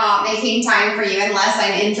 I'm not making time for you unless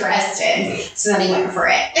I'm interested." So then he went for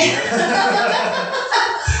it.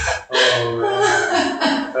 Oh,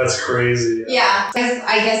 man. That's crazy. Yeah.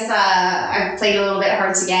 I guess I played a little bit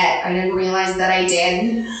hard to get. I didn't realize that I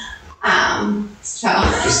did. So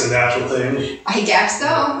just a natural thing. I guess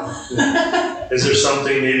so. Is there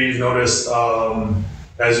something maybe you've noticed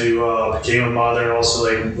as you became a mother, and also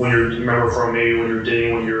like when you remember from maybe when you were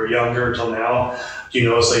dating when you were younger till now, do you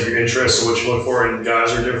notice like your interests or what you look for in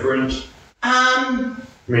guys are different?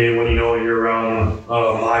 Maybe when you're around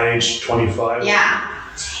my age, 25. Yeah.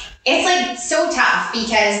 It's like so tough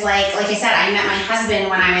because like I said, I met my husband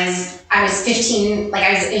when I was 15,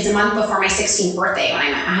 it was a month before my 16th birthday when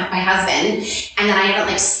I met my husband. And then I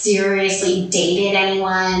haven't like seriously dated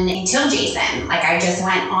anyone until Jason. Like I just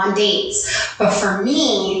went on dates. But for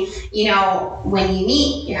me, when you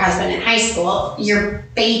meet your husband in high school, you're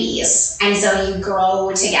babies. And so you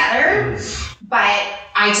grow together. But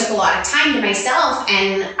I took a lot of time to myself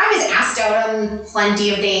and I was asked out on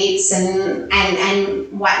plenty of dates and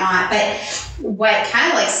whatnot. But what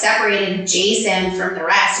kind of like separated Jason from the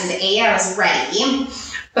rest is A, I was ready,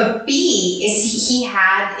 but B is he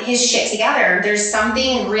had his shit together. There's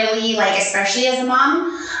something really like, especially as a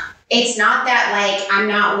mom, it's not that like I'm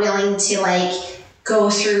not willing to like go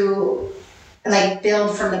through like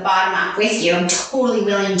build from the bottom up with you. I'm totally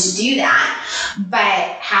willing to do that.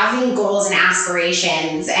 But having goals and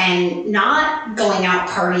aspirations and not going out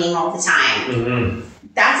partying all the time,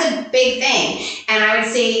 that's a big thing. And I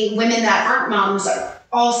would say women that aren't moms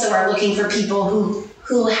also are looking for people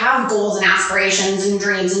who have goals and aspirations and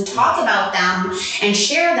dreams and talk about them and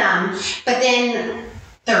share them, but then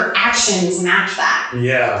their actions match that.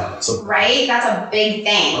 Yeah. Right? That's a big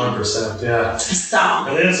thing. 100%, yeah. So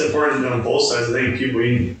I think it's important on both sides. I think people,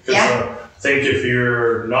 because I think if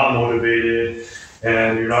you're not motivated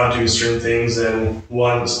and you're not doing certain things, then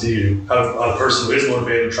once you have a person who is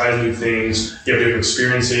motivated and tries new things, you have different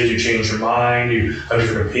experiences, you change your mind, you have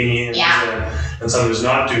different opinions, and someone who's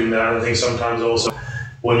not doing that. I think sometimes also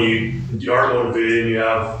when you are motivated and you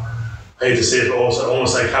have, I hate to say it, but also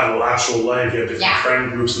almost like have an actual life. You have different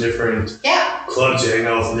friend groups and different clubs you hang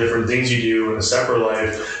out with and different things you do in a separate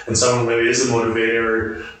life. And someone maybe isn't motivated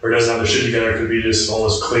or doesn't have their shit together could be just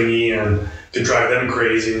almost clingy and could drive them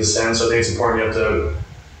crazy in a sense. So I think it's important you have to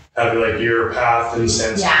have like your path in a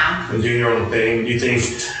sense and doing your own thing. Do you think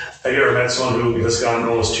Have you ever met someone who has gone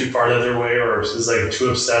almost too far the other way, or is like too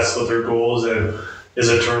obsessed with their goals and is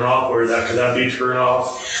a turn off, or could that be a turn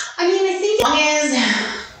off? I mean, I think as long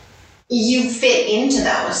as you fit into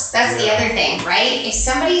those, that's the other thing, right? If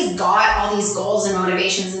somebody's got all these goals and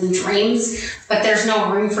motivations and dreams, but there's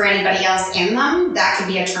no room for anybody else in them, that could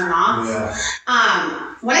be a turn off. Yeah.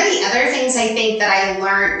 One of the other things I think that I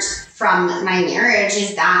learned from my marriage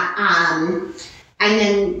is that, and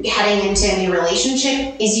then heading into a new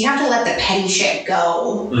relationship, is you have to let the petty shit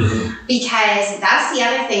go. Mm-hmm. Because that's the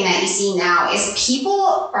other thing that you see now is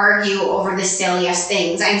people argue over the silliest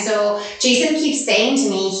things. And so Jason keeps saying to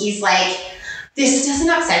me, he's like, this doesn't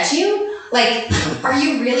upset you? Like, are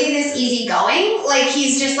you really this easygoing? Like,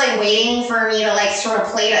 he's just like waiting for me to like throw a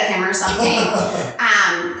plate at him or something.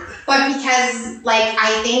 But because, like,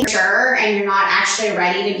 I think sure, and you're not actually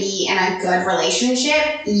ready to be in a good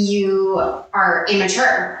relationship, you are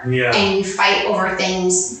immature. Yeah. And you fight over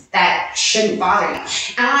things that shouldn't bother you.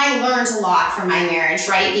 And I learned a lot from my marriage,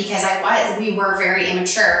 right? Because we were very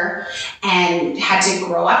immature and had to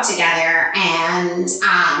grow up together. And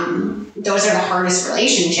those are the hardest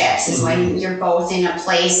relationships, is when you're both in a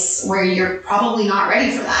place where you're probably not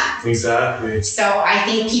ready for that. Exactly. So I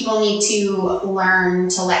think people need to learn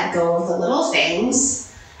to let go of the little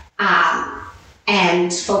things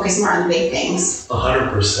and focus more on the big things.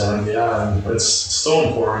 100%, yeah. And it's so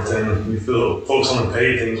important. And you focus on the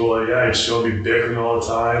petty things, well, yeah, you shouldn't be bickering all the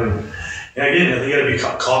time. And again, I think you got to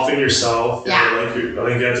be confident in yourself. Yeah. I think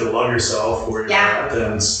you have to love yourself where you're at.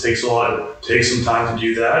 And it takes some time to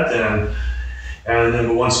do that. And then,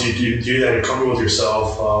 but once you do that, you're comfortable with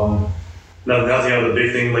yourself. Nothing out of the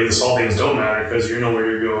big thing, like the small things don't matter because you know where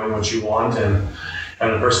you're going, what you want, and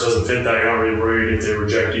the person doesn't fit that. You're not really worried if they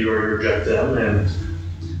reject you or you reject them, and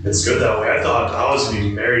it's good that way. I thought I was going to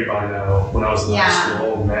be married by now when I was in high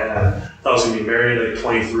school. Oh man, I thought I was going to be married like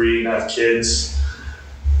 23 and have kids.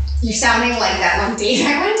 You're sounding like that one date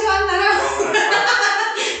I went on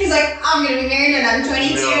that. He's like, I'm going to be married and I'm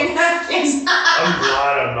 22 and have kids. I'm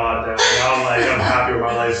glad I'm not now. I'm happy where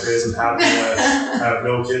my life is. I'm happy that I have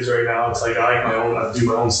no kids right now. It's like I do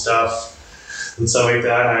my own stuff and stuff like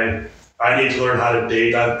that. I need to learn how to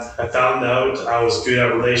date. I found out I was good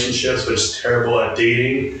at relationships, but just terrible at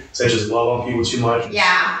dating. So I just love on people too much.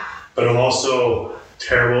 Yeah. But I'm also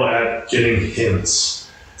terrible at getting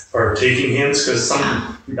hints or taking hints because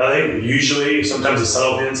I think usually sometimes the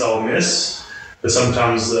subtle hints I'll miss, but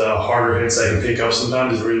sometimes the harder hints I can pick up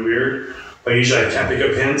sometimes is really weird. But usually I can't pick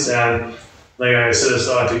up hints. And like I said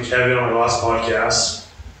to Kevin on my last podcast,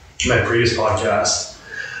 my previous podcast,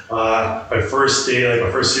 my first date, like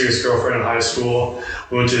my first serious girlfriend in high school,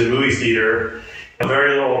 we went to the movie theater. I'm a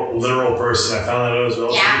very literal person. I found that out as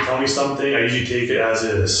well. Yeah. So if you tell me something, I usually take it as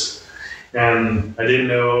is. And I didn't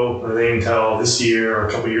know until this year or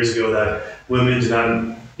a couple years ago that women do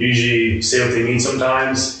not usually say what they mean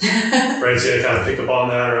sometimes. Right? So I kind of pick up on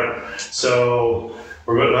that. Right? So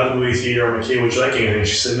we're going to the movie theater. I'm like, hey, would you like anything?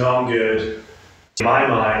 She said, no, I'm good. In my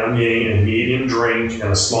mind, I'm getting a medium drink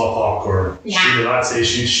and a small popcorn. Yeah. She did not say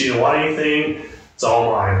she didn't want anything. It's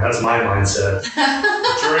all mine. That's my mindset.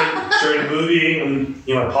 during the movie, and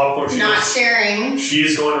my popcorn. Sharing.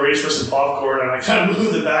 She's going to reach for some popcorn, and I kind of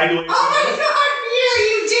moved the bag away. Oh my God,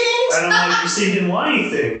 you didn't. And I'm like, you see, you didn't want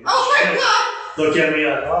anything. Oh my God. Look at me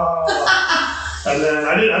like, oh. And then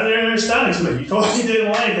I didn't understand it. Like, you told me you didn't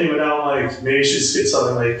want anything, but now I'm like, maybe she should get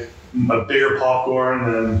something like a bigger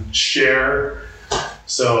popcorn and share.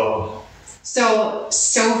 So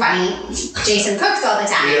funny. Jason cooks all the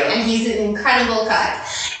time, and he's an incredible cook.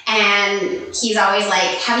 And he's always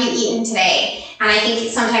like, have you eaten today? And I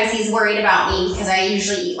think sometimes he's worried about me because I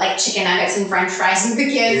usually eat like chicken nuggets and french fries with the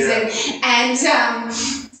kids. Yeah.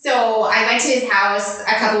 So I went to his house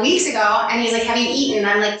a couple weeks ago and he's like, have you eaten? And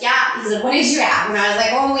I'm like, yeah. He's like, what did you have? And I was like,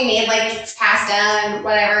 oh, we made like pasta and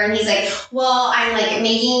whatever. And he's like, well, I'm like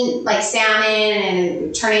making like salmon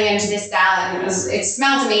and turning it into this salad. And it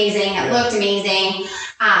smelled amazing. It looked amazing.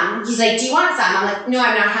 He's like, do you want some? I'm like, no,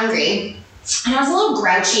 I'm not hungry. And I was a little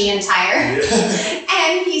grouchy and tired.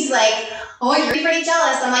 And he's like, oh, you're pretty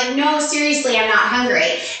jealous. I'm like, no, seriously, I'm not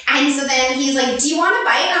hungry. And so then he's like, do you want a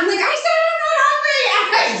bite? I'm like, I said I'm not hungry. And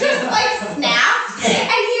I just like snapped.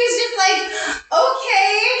 And he was just like,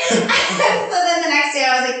 okay. And so then the next day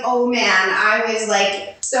I was like, oh man, I was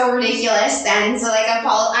like so ridiculous then. So like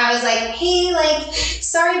I was like, hey, like,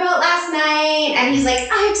 sorry about last night. And he's like,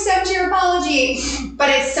 I accept your apology. But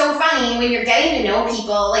it's so funny when you're getting to know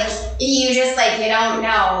people, like you just like, you don't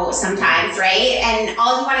know sometimes, right? And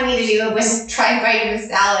all he wanted me to do was try and bite the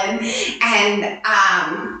salad. And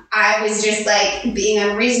I was just like being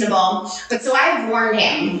unreasonable. But so I've warned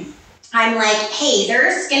him I'm like, hey,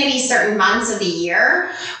 there's going to be certain months of the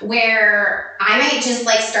year where I might just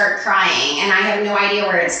like start crying and I have no idea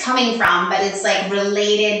where it's coming from, but it's like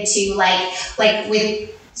related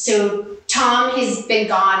to so Tom has been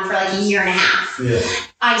gone for like a year and a half. Yeah.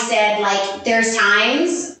 I said, like, there's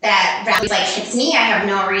times that like hits me. I have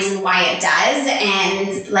no reason why it does.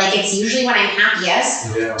 And like, it's usually when I'm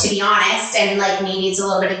happiest, to be honest. And like, maybe it's a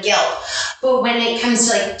little bit of guilt. But when it comes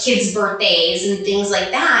to like kids' birthdays and things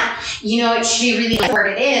like that, you know, it should be really what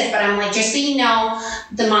it is. But I'm like, just so you know,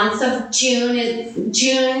 the months of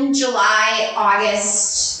June, July,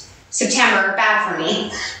 August, September, bad for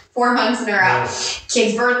me. 4 months in a row.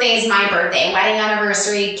 Kid's birthday is my birthday. Wedding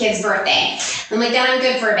anniversary, kid's birthday. I'm like, then I'm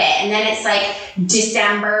good for a bit. And then it's like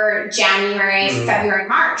December, January, February,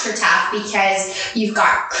 March are tough because you've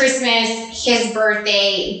got Christmas, his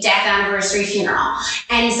birthday, death anniversary, funeral.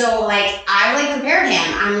 And so like, I like prepared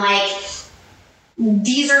him. I'm like,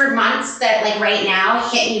 these are months that like right now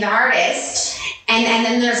hit me the hardest. And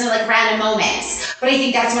then there's like random moments. But I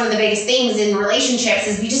think that's one of the biggest things in relationships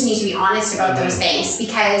is we just need to be honest about those things,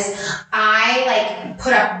 because I like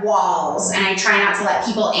put up walls and I try not to let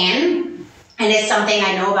people in. And it's something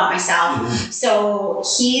I know about myself. So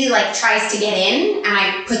he like tries to get in and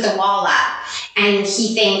I put the wall up and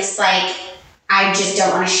he thinks like, I just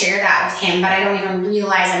don't want to share that with him, but I don't even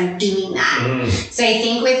realize I'm doing that. So I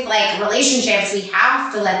think with like relationships, we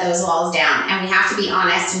have to let those walls down and we have to be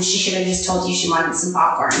honest. And she should have just told you she wanted some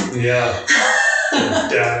popcorn. Yeah.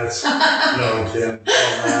 Damn it. No, I'm kidding.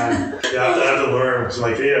 Oh, man. Yeah, I have to learn. Cause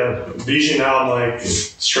I'm like, usually now I'm like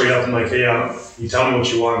straight up. I'm like, you tell me what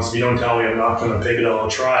you want. So if you don't tell me, I'm not going to pick it up. I'll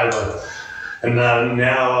try, but. And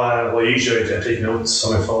now, usually I take notes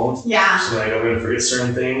on my phone. Yeah. So like I'm going to forget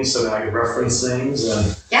certain things, so then I can reference things.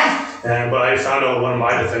 But I found out one of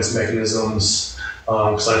my defense mechanisms,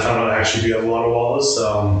 because I found out I actually do have a lot of walls.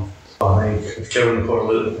 I think if Kevin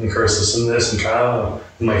and Curtis listen to this and Kyle,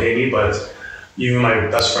 they might hate me, but even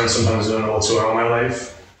my best friends sometimes don't know what's going on in my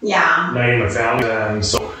life. Yeah. Not even my family. And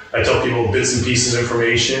so I tell people bits and pieces of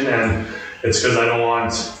information, and it's because I don't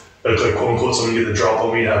want... like quote unquote, someone get the drop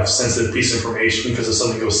on me to have sensitive piece of information because if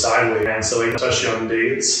something goes sideways. And so, like, especially on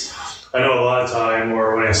dates, I know a lot of time,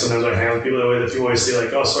 or when sometimes I hang with people that way, that people always say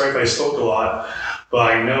like, "Oh, sorry if I spoke a lot,"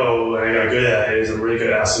 but I know, and I got good at it, is I'm really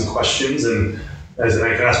good at asking questions, and I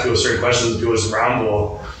can ask people certain questions, and people just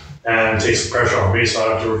ramble, and it takes the pressure off me, so I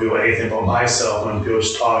don't have to reveal anything about myself when people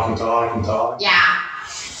just talk and talk and talk. Yeah.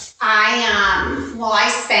 I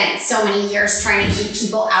spent so many years trying to keep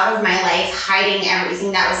people out of my life, hiding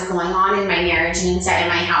everything that was going on in my marriage and inside of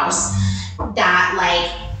my house, that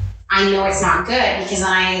like, I know it's not good, because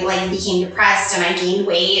then I like became depressed and I gained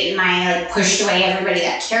weight and I like pushed away everybody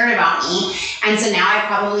that cared about me. And so now I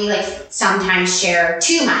probably like sometimes share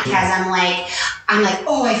too much, because I'm like,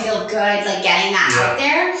 oh, I feel good, like getting that out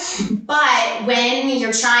there. But when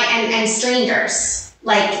you're trying, and strangers,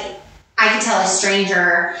 like, I could tell a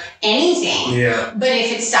stranger anything. Yeah. But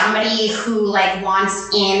if it's somebody who like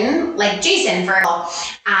wants in, like Jason, for example,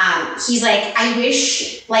 he's like, I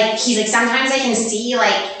wish, like, he's like, sometimes I can see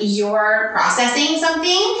like you're processing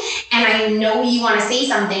something and I know you want to say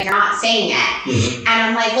something, you're not saying it. And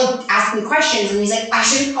I'm like, well, ask me questions. And he's like, I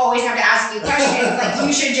shouldn't always have to ask you questions. Like,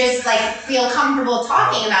 you should just like feel comfortable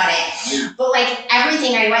talking about it. But like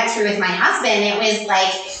everything I went through with my husband, it was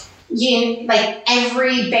like, like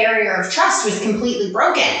every barrier of trust was completely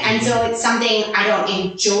broken. And so it's something I don't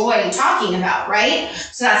enjoy talking about, right?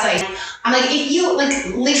 So that's like, I'm like, if you like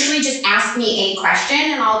literally just ask me a question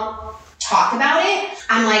and I'll talk about it,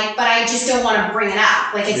 I'm like, but I just don't want to bring it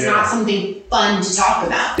up. Like, it's not something fun to talk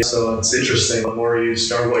about. So it's interesting. The more you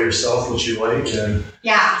start about yourself, what you like, and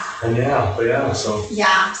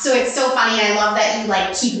so it's so funny. I love that you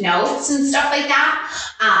like keep notes and stuff like that.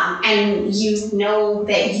 And you know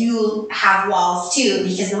that you have walls too,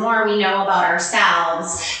 because the more we know about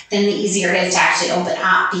ourselves, then the easier it is to actually open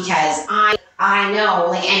up, because I know,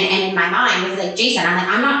 like, and in my mind, with like Jason, I'm like,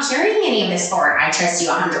 I'm not carrying any of this forward. I trust you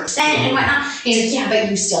 100% and whatnot. And he's like, yeah,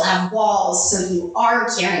 but you still have walls, so you are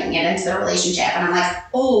carrying it into the relationship. And I'm like,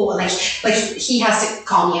 oh, like he has to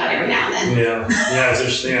call me out every now and then. Yeah, it's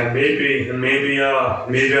interesting. Maybe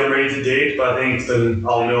I'm ready to date, but I think then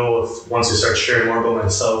I'll know once I start sharing more about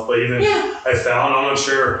myself. But even I found, I'm not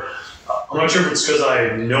sure if it's because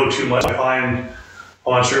I know too much. I'm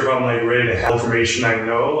not sure if I'm like ready to have information I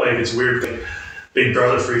know. Like, it's weird. Like, Big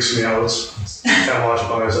Brother freaks me out. I can't watch it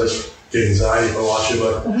by myself. I just get anxiety if I watch it.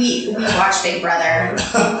 But we watch Big Brother.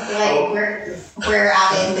 Like we're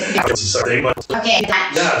avid. It's a thing, but okay.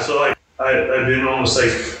 Yeah, so like I've been almost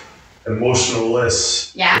like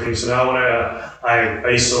emotionless. Yeah. So now when I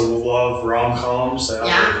used to love rom-coms.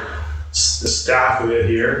 stack of it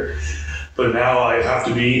here. But now I have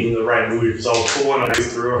to be in the right mood because I'll pull one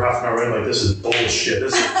through or half an hour in, like, this is bullshit.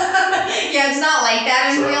 This is yeah, it's not like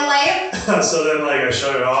that in real life. So then, like, I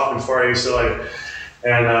shut it off before I used to, like,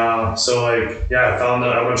 and so, like, yeah, I found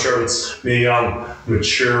that I'm not sure if it's me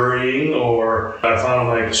maturing or I found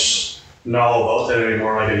I'm, like, not all about that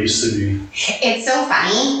anymore like I used to be. It's so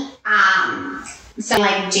funny. So,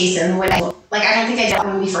 like, Jason would, like, I don't think I did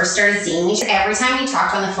when we first started seeing each other. Every time we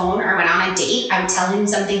talked on the phone or went on a date, I would tell him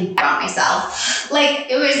something about myself.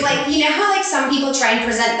 Like, it was like, you know how, like, some people try and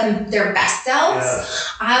present their best selves? Yeah.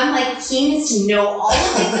 I'm like, he needs to know all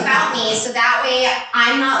of this about me, so that way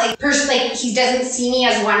I'm not, like, like, he doesn't see me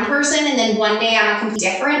as one person, and then one day I'm a completely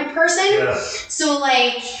different person. Yeah. So,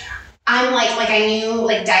 like, I'm like I knew,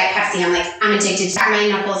 like, Diet Pepsi, I'm addicted to my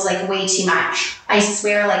knuckles, like, way too much. I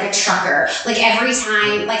swear, like a trucker. Like, every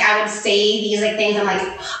time, like, I would say these, like, things, I'm like,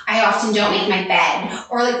 I often don't make my bed,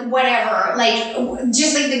 or, like, whatever, like,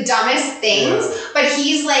 just, like, the dumbest things. Yeah. But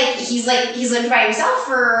he's lived by himself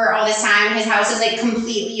for all this time. His house is, like,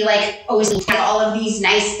 completely, like, OC, all of these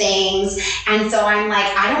nice things. And so I'm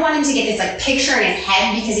like, I don't want him to get this, like, picture in his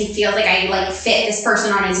head because he feels like I, like, fit this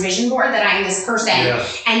person on his vision board, that I'm this person. Yeah.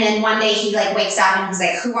 And then one day he, like, wakes up and he's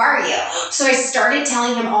like, who are you? So I started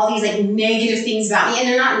telling him all these, like, negative things about me, and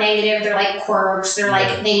they're not negative, they're, like, quirks, they're, like,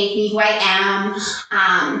 they make me who I am.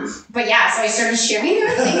 But yeah, so I started sharing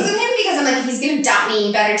those things with him because I'm like, he's gonna dump me,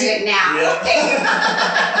 you better do it now. Yeah.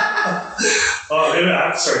 Oh, maybe I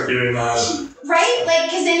have to start doing that. Right? Like,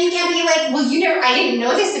 because then you can't be like, well, I didn't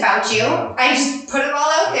know this about you. I just put it all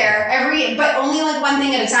out there, but only, like, one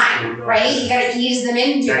thing at a time, right? You gotta ease them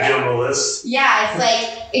into it. Can't give them a list. Yeah,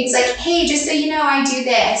 it's like, hey, just so you know, I do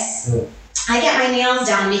this. Yeah. I get my nails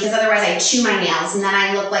done because otherwise I chew my nails and then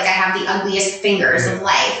I look like I have the ugliest fingers of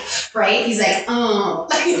life, right? He's like, oh.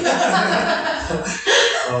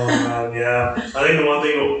 Oh, man, yeah. I think the one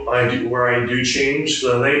thing where I do change,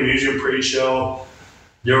 I think I'm usually pretty chill.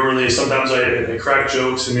 You don't really, sometimes I crack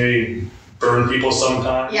jokes and maybe burn people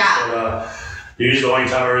sometimes. Yeah. But usually the only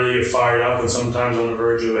time I really get fired up and sometimes on the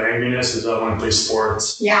verge of angriness is when I play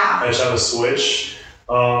sports. Yeah. I just have a switch.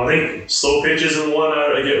 I think slow pitch isn't one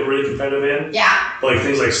I get really competitive in. Yeah. Like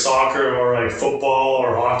things like soccer or like football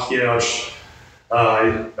or hockey, I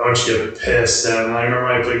just get pissed. And I remember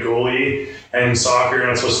I played goalie, and in soccer you're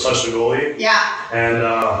not supposed to touch the goalie. Yeah. And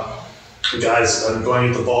the guys, I'm going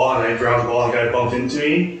to get the ball, and I grabbed the ball, and the guy bumped into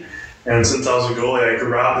me. And since I was a goalie, I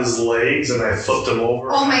grabbed his legs and I flipped him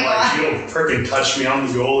over. Oh my God. You don't freaking touch me, I'm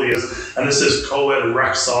the goalie. And this is co-ed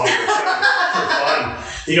rec soccer for fun.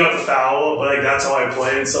 He got the foul, but like that's how I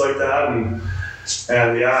play and stuff like that.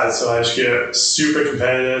 And yeah, so I just get super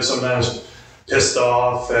competitive, sometimes pissed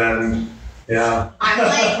off, and yeah.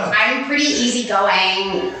 I'm pretty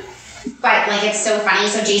easygoing, but like it's so funny.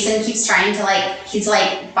 So Jason keeps trying to he's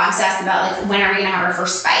bugs us about like, when are we gonna have our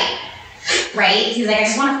first fight? Right? He's like, I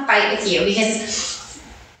just want to fight with you because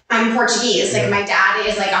I'm Portuguese. Like my dad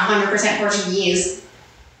is like 100% Portuguese.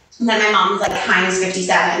 And then my mom's like times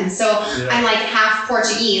 57. So I'm like half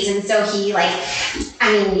Portuguese. And so he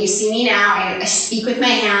you see me now, I speak with my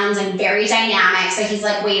hands, I'm very dynamic. So he's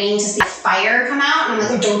like waiting to see fire come out. And I'm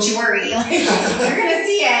like, oh, don't you worry. Like, you're going to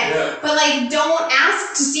see it. Yeah. But like, don't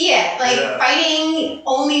ask to see it. Like fighting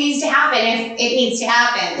only needs to happen if it needs to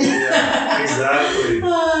happen. Yeah, exactly.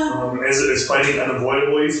 Is fighting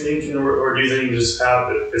unavoidable, you think? Or do you think you just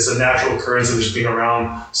have it? It's a natural occurrence of just being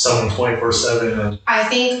around someone 24/7? I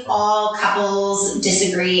think all couples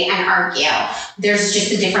disagree and argue. There's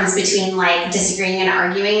just a difference between like disagreeing and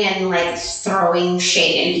arguing and like throwing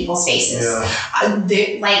shade in people's faces. Yeah.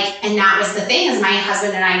 And that was the thing, is my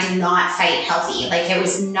husband and I did not fight healthy. Like it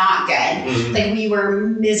was not good. Mm-hmm. Like we were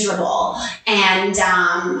miserable. And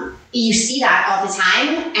you see that all the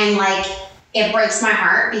time. And like it breaks my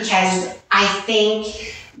heart because I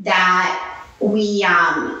think that we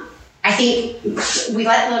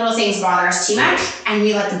let little things bother us too much and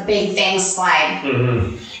we let the big things slide.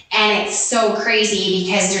 Mm-hmm. And it's so crazy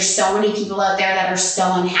because there's so many people out there that are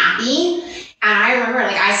so unhappy. And I remember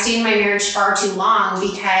I stayed in my marriage far too long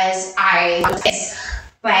because I was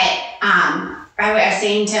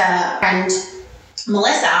saying to a friend,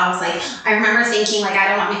 Melissa, I was like, I remember thinking I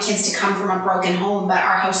don't want my kids to come from a broken home, but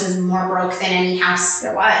our house is more broke than any house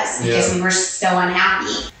there was because we were so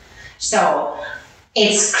unhappy. So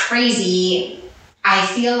it's crazy. I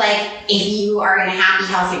feel like if you are in a happy,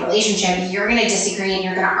 healthy relationship, you're going to disagree and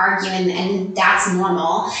you're going to argue, and that's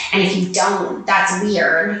normal. And if you don't, that's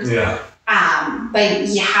weird. Yeah. But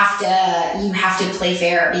you have to play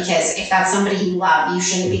fair, because if that's somebody you love, you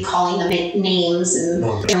shouldn't be calling them names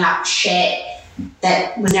and doing up shit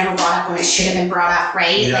that was never brought up when it should have been brought up,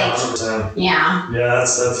 right? Yeah, like, 100%. Yeah,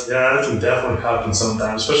 that can definitely happen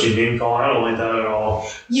sometimes, especially name calling. I don't like that at all.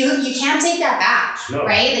 You can't take that back, No.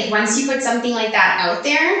 right? Like once you put something like that out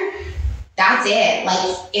there, that's it.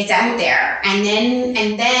 Like it's out there, and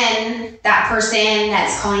then that person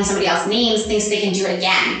that's calling somebody else names thinks they can do it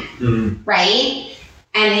again, right?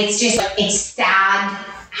 And it's just it's sad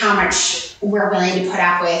how much we're willing to put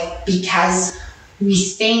up with because we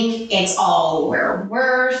think it's all we're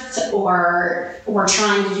worth or we're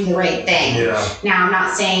trying to do the right thing. Yeah. Now, I'm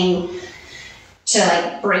not saying to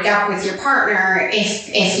like break up with your partner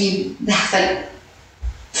if you like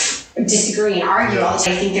disagree and argue all the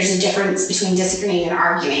time. I think there's a difference between disagreeing and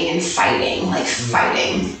arguing and fighting,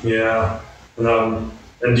 fighting. Yeah. And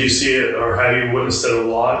do you see it or have you witnessed it a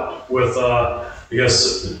lot with, I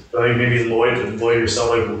guess, maybe Lloyd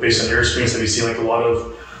yourself, like based on your experience, have you seen like a lot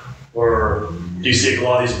of, or do you see a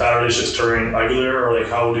lot of these bad relationships turning uglier, or like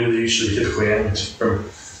how do they usually typically end from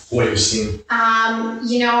what you've seen?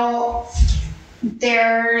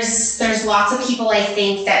 There's lots of people I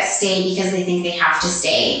think that stay because they think they have to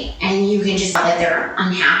stay, and you can just tell that they're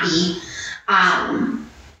unhappy.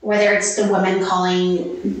 Whether it's the woman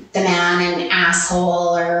calling the man an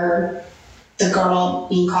asshole or the girl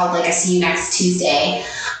being called like a see you next Tuesday,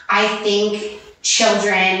 I think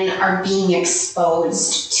children are being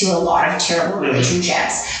exposed to a lot of terrible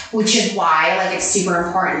relationships, which is why like it's super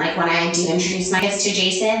important. Like when I do introduce my kids to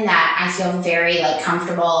Jason, that I feel very like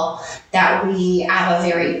comfortable that we have a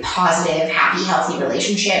very positive, happy, healthy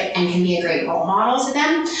relationship and can be a great role model to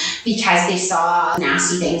them because they saw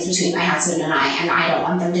nasty things between my husband and I don't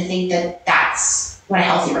want them to think that that's what a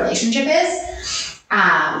healthy relationship is.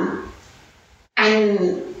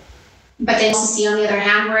 But then also see on the other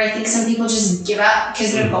hand where I think some people just give up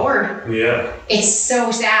because they're bored. Yeah. It's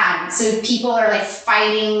so sad. So people are like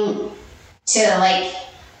fighting to like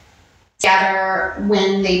together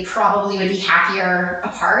when they probably would be happier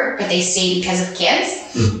apart, but they stay because of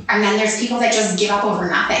kids. And then there's people that just give up over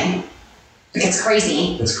nothing. Like it's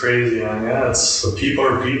crazy. It's crazy, man. Yeah, people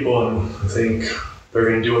are people, and I think they're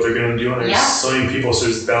going to do what they're going to do. And there's so many people, so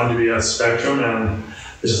there's bound to be a spectrum, and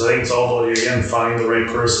I think it's all about, again, finding the right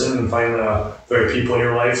person and finding the right people in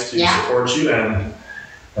your life to support you. And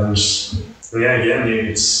again,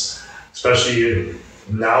 it's especially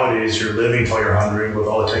nowadays, you're living till you're 100 with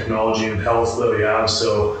all the technology and health that we have.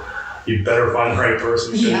 So you better find the right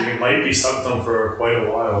person because you might be stuck with them for quite a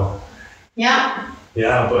while. Yeah.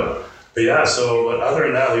 Yeah, but other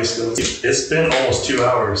than that, Lisa, it's been almost 2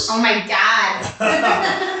 hours. Oh my God.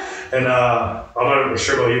 And I'm not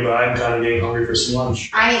sure about you, but I'm kind of getting hungry for some lunch.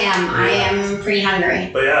 I am pretty hungry.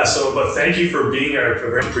 But thank you for being here. I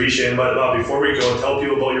very appreciate it. But before we go, tell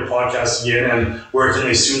people about your podcast again and where can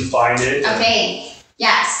they soon find it. Okay.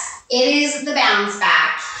 Yes. It is The Bounce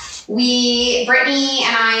Back. Brittany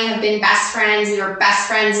and I have been best friends. We were best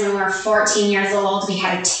friends when we were 14 years old. We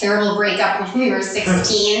had a terrible breakup when we were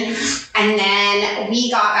 16. And then we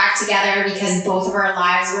got back together because both of our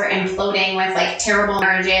lives were imploding with like terrible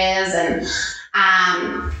marriages. And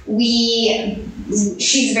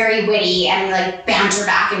she's very witty and we like banter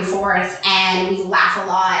back and forth and we laugh a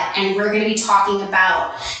lot. And we're going to be talking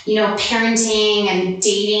about, parenting and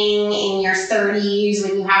dating in your 30s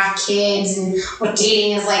when you have kids and what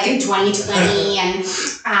dating is like in 2020. And,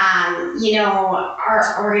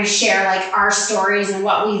 we're going to share like our stories and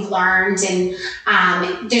what we've learned. And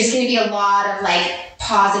there's going to be a lot of like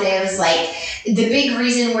positives. Like the big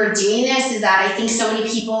reason we're doing this is that I think so many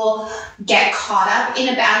people get caught up in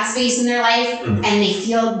a bad space in their life and they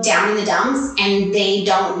feel down in the dumps and they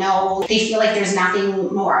don't know, they feel like there's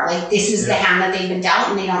nothing more. Like this is the hand that they've been dealt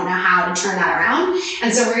and they don't know how to turn that around.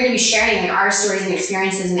 And so we're going to be sharing like our stories and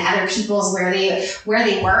experiences and other people's where they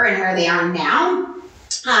were and where they are now.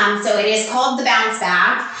 So it is called The Bounce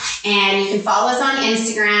Back, and you can follow us on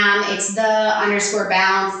Instagram. It's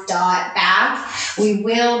the_bounce.back. We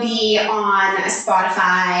will be on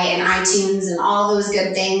Spotify and iTunes and all those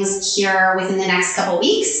good things here within the next couple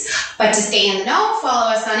weeks. But to stay in the know,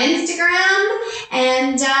 follow us on Instagram,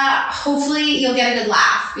 and hopefully you'll get a good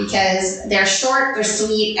laugh because they're short, they're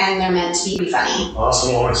sweet, and they're meant to be funny.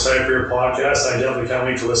 Awesome. Well, I'm excited for your podcast. I definitely can't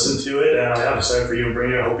wait to listen to it, and I'm excited for you and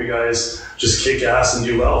bring it. I hope you guys just kick ass and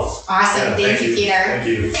do well. Awesome. Thank you, Peter. Thank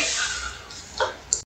you.